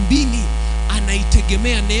aliyeanguka dhambini,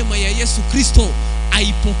 anaitegemea neema ya Yesu Kristo,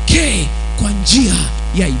 aipokee kwa njia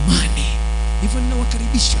ya imani. Hivyo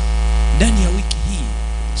ninawakaribisha ndani ya wiki hii,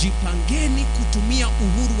 jipangeni kutumia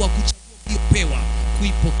uhuru wa kuchagua uliopewa,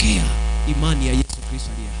 kuipokea imani ya Yesu Kristo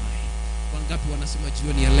aliye hai. Wangapi wanasema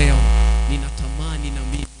jioni ya leo, ninatamani na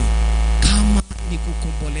mimi kama ni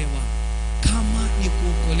kukombolewa, kama ni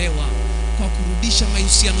kuokolewa, kwa kurudisha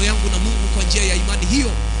mahusiano yangu na Mungu kwa njia ya imani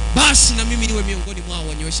hiyo, basi na mimi niwe miongoni mwao.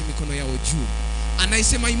 Wanyooshe mikono yao juu.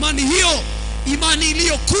 Anayesema imani hiyo, imani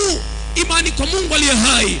iliyo kuu, imani kwa Mungu aliye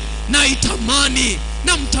hai, na itamani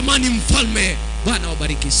na mtamani mfalme. Bwana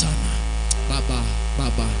wabariki sana.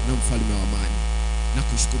 Baba na mfalme wa amani,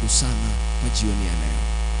 nakushukuru sana kwa jioni ya leo.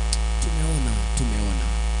 Tumeona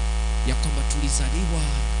ya kwamba tulizaliwa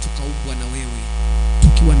tukaumbwa na wewe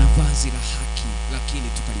tukiwa na vazi la haki, lakini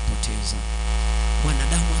tukalipoteza.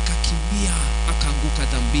 Mwanadamu akakimbia, akaanguka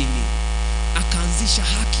dhambini, akaanzisha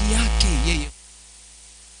haki yake yeye.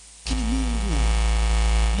 Lakini Mungu,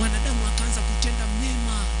 mwanadamu akaanza kutenda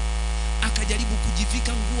mema, akajaribu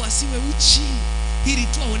kujivika nguo asiwe uchi, ili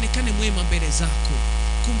tu aonekane mwema mbele zako.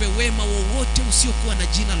 Kumbe wema wowote usiokuwa na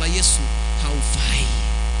jina la Yesu haufai.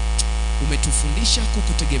 Umetufundisha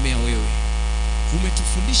kukutegemea wewe.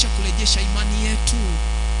 Umetufundisha kurejesha imani yetu,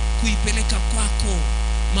 kuipeleka kwako.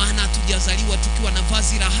 Maana hatujazaliwa tukiwa na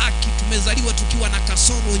vazi la haki, tumezaliwa tukiwa na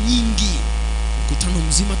kasoro nyingi. Mkutano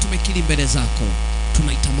mzima tumekiri mbele zako,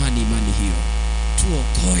 tunaitamani imani hiyo.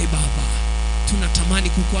 Tuokoe Baba, tunatamani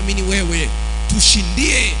kukuamini wewe.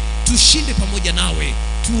 Tushinde pamoja nawe,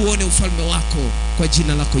 tuone ufalme wako kwa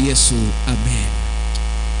jina lako Yesu, amen.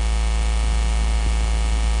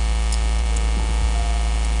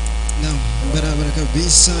 Naam, barabara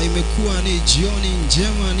kabisa. Imekuwa ni jioni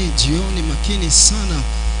njema, ni jioni makini sana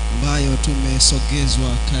ambayo tumesogezwa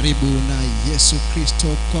karibu na Yesu Kristo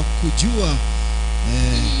kwa kujua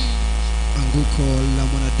anguko la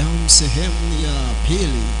mwanadamu sehemu ya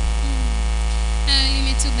pili.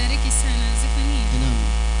 Limetubariki sana Zefania. Naam.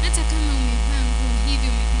 Hata kama umevaa nguo hivi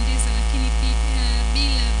umependeza, lakini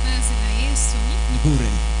bila vazi la Yesu ni bure.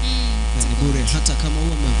 Ni bure. Hata kama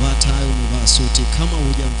umevaa tai, umevaa suti, kama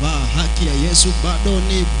hujavaa haki ya Yesu bado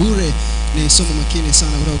ni bure. Ni somo makini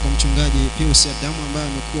sana kutoka kwa mchungaji Pius Adamu ambaye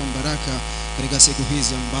amekuwa mbaraka katika siku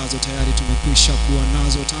hizi ambazo tayari tumekwisha kuwa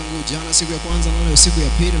nazo tangu jana siku ya kwanza na leo siku ya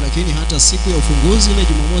pili, lakini hata siku ya ufunguzi ile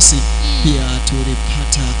Jumamosi pia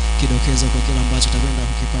tulipata kidokezo kwa kile ambacho tutakwenda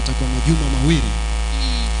kukipata kwa majuma mawili.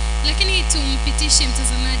 Lakini tumpitishe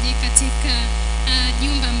mtazamaji katika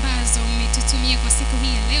jumba ambazo umetutumia kwa siku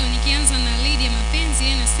hii ya leo. Nikianza na Lady ya Mapenzi,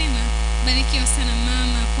 yeye anasema barikiwa sana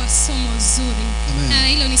mama kwa somo zuri.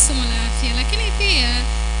 Hilo ni somo la afya. Lakini pia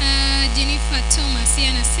Jennifer Thomas yeye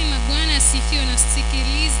anasema Bwana asifiwe,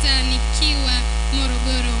 nasikiliza nikiwa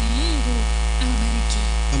Morogoro. Mungu awabariki.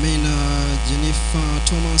 Amina. Jennifer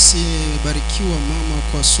Thomas, barikiwa mama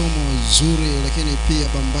kwa somo zuri. Lakini pia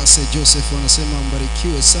Bambase Joseph anasema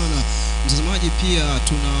mbarikiwe sana. Mtazamaji, pia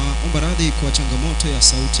tunaomba radhi kwa changamoto ya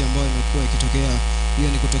sauti ambayo imekuwa ikitokea. Hiyo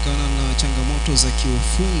ni kutokana na changamoto za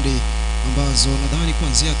kiufundi ambazo nadhani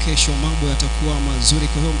kuanzia kesho mambo yatakuwa mazuri.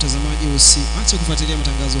 Kwa hiyo mtazamaji, usiache kufuatilia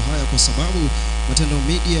matangazo haya kwa sababu Matendo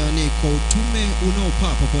Media ni kwa utume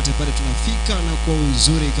unaopaa popote pale tunafika na kwa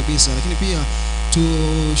uzuri kabisa. Lakini pia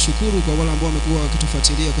tushukuru kwa wale ambao wamekuwa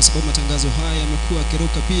wakitufuatilia kwa sababu matangazo haya yamekuwa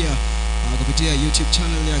yakiruka pia kupitia YouTube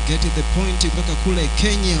channel ya Get the Point kutoka kule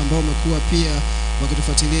Kenya, ambao wamekuwa pia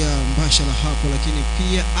wakitufuatilia mbashara hapo. Lakini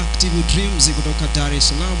pia Active Dreams kutoka Dar es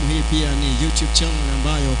Salaam, hii pia ni YouTube channel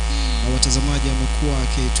ambayo watazamaji wamekuwa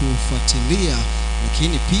wakitufuatilia.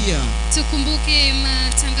 Lakini pia tukumbuke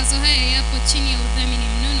matangazo haya yapo chini ya udhamini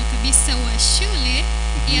mnono kabisa wa shule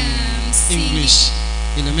ya msingi English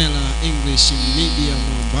Ilemela English Media,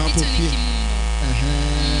 ambapo pia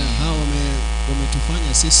hao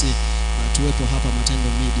wametufanya sisi tuwepo hapa Matendo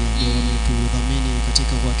Media, ndio wametudhamini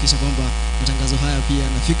katika kuhakikisha kwamba matangazo haya pia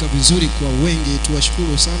yanafika vizuri kwa wengi.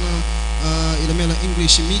 Tuwashukuru sana Ilemela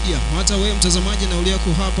English Media. Hata wewe mtazamaji na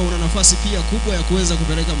uliyeko hapa una nafasi pia kubwa ya kuweza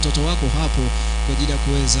kupeleka mtoto wako hapo kwa ajili ya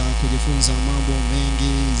kuweza kujifunza mambo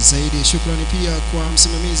mengi zaidi. Shukrani pia kwa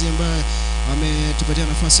msimamizi ambaye ametupatia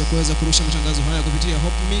nafasi ya kuweza kurusha matangazo haya kupitia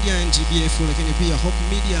Hope Media NGBF, lakini pia Hope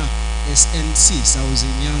Media SNC South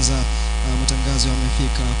Nyanza. Matangazo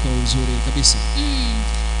yamefika kwa uzuri kabisa.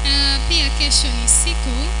 Pia kesho ni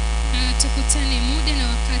siku tukutane muda na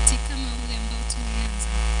wakati kama ule ambao tumeanza.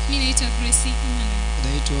 Mimi naitwa Grace Emmanuel.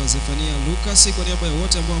 Naitwa Zefania Lucas. Kwa niaba ya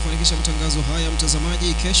wote ambao wamefanikisha matangazo haya,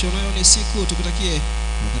 mtazamaji, kesho nayo ni siku, tukutakie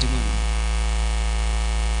wakati mwema.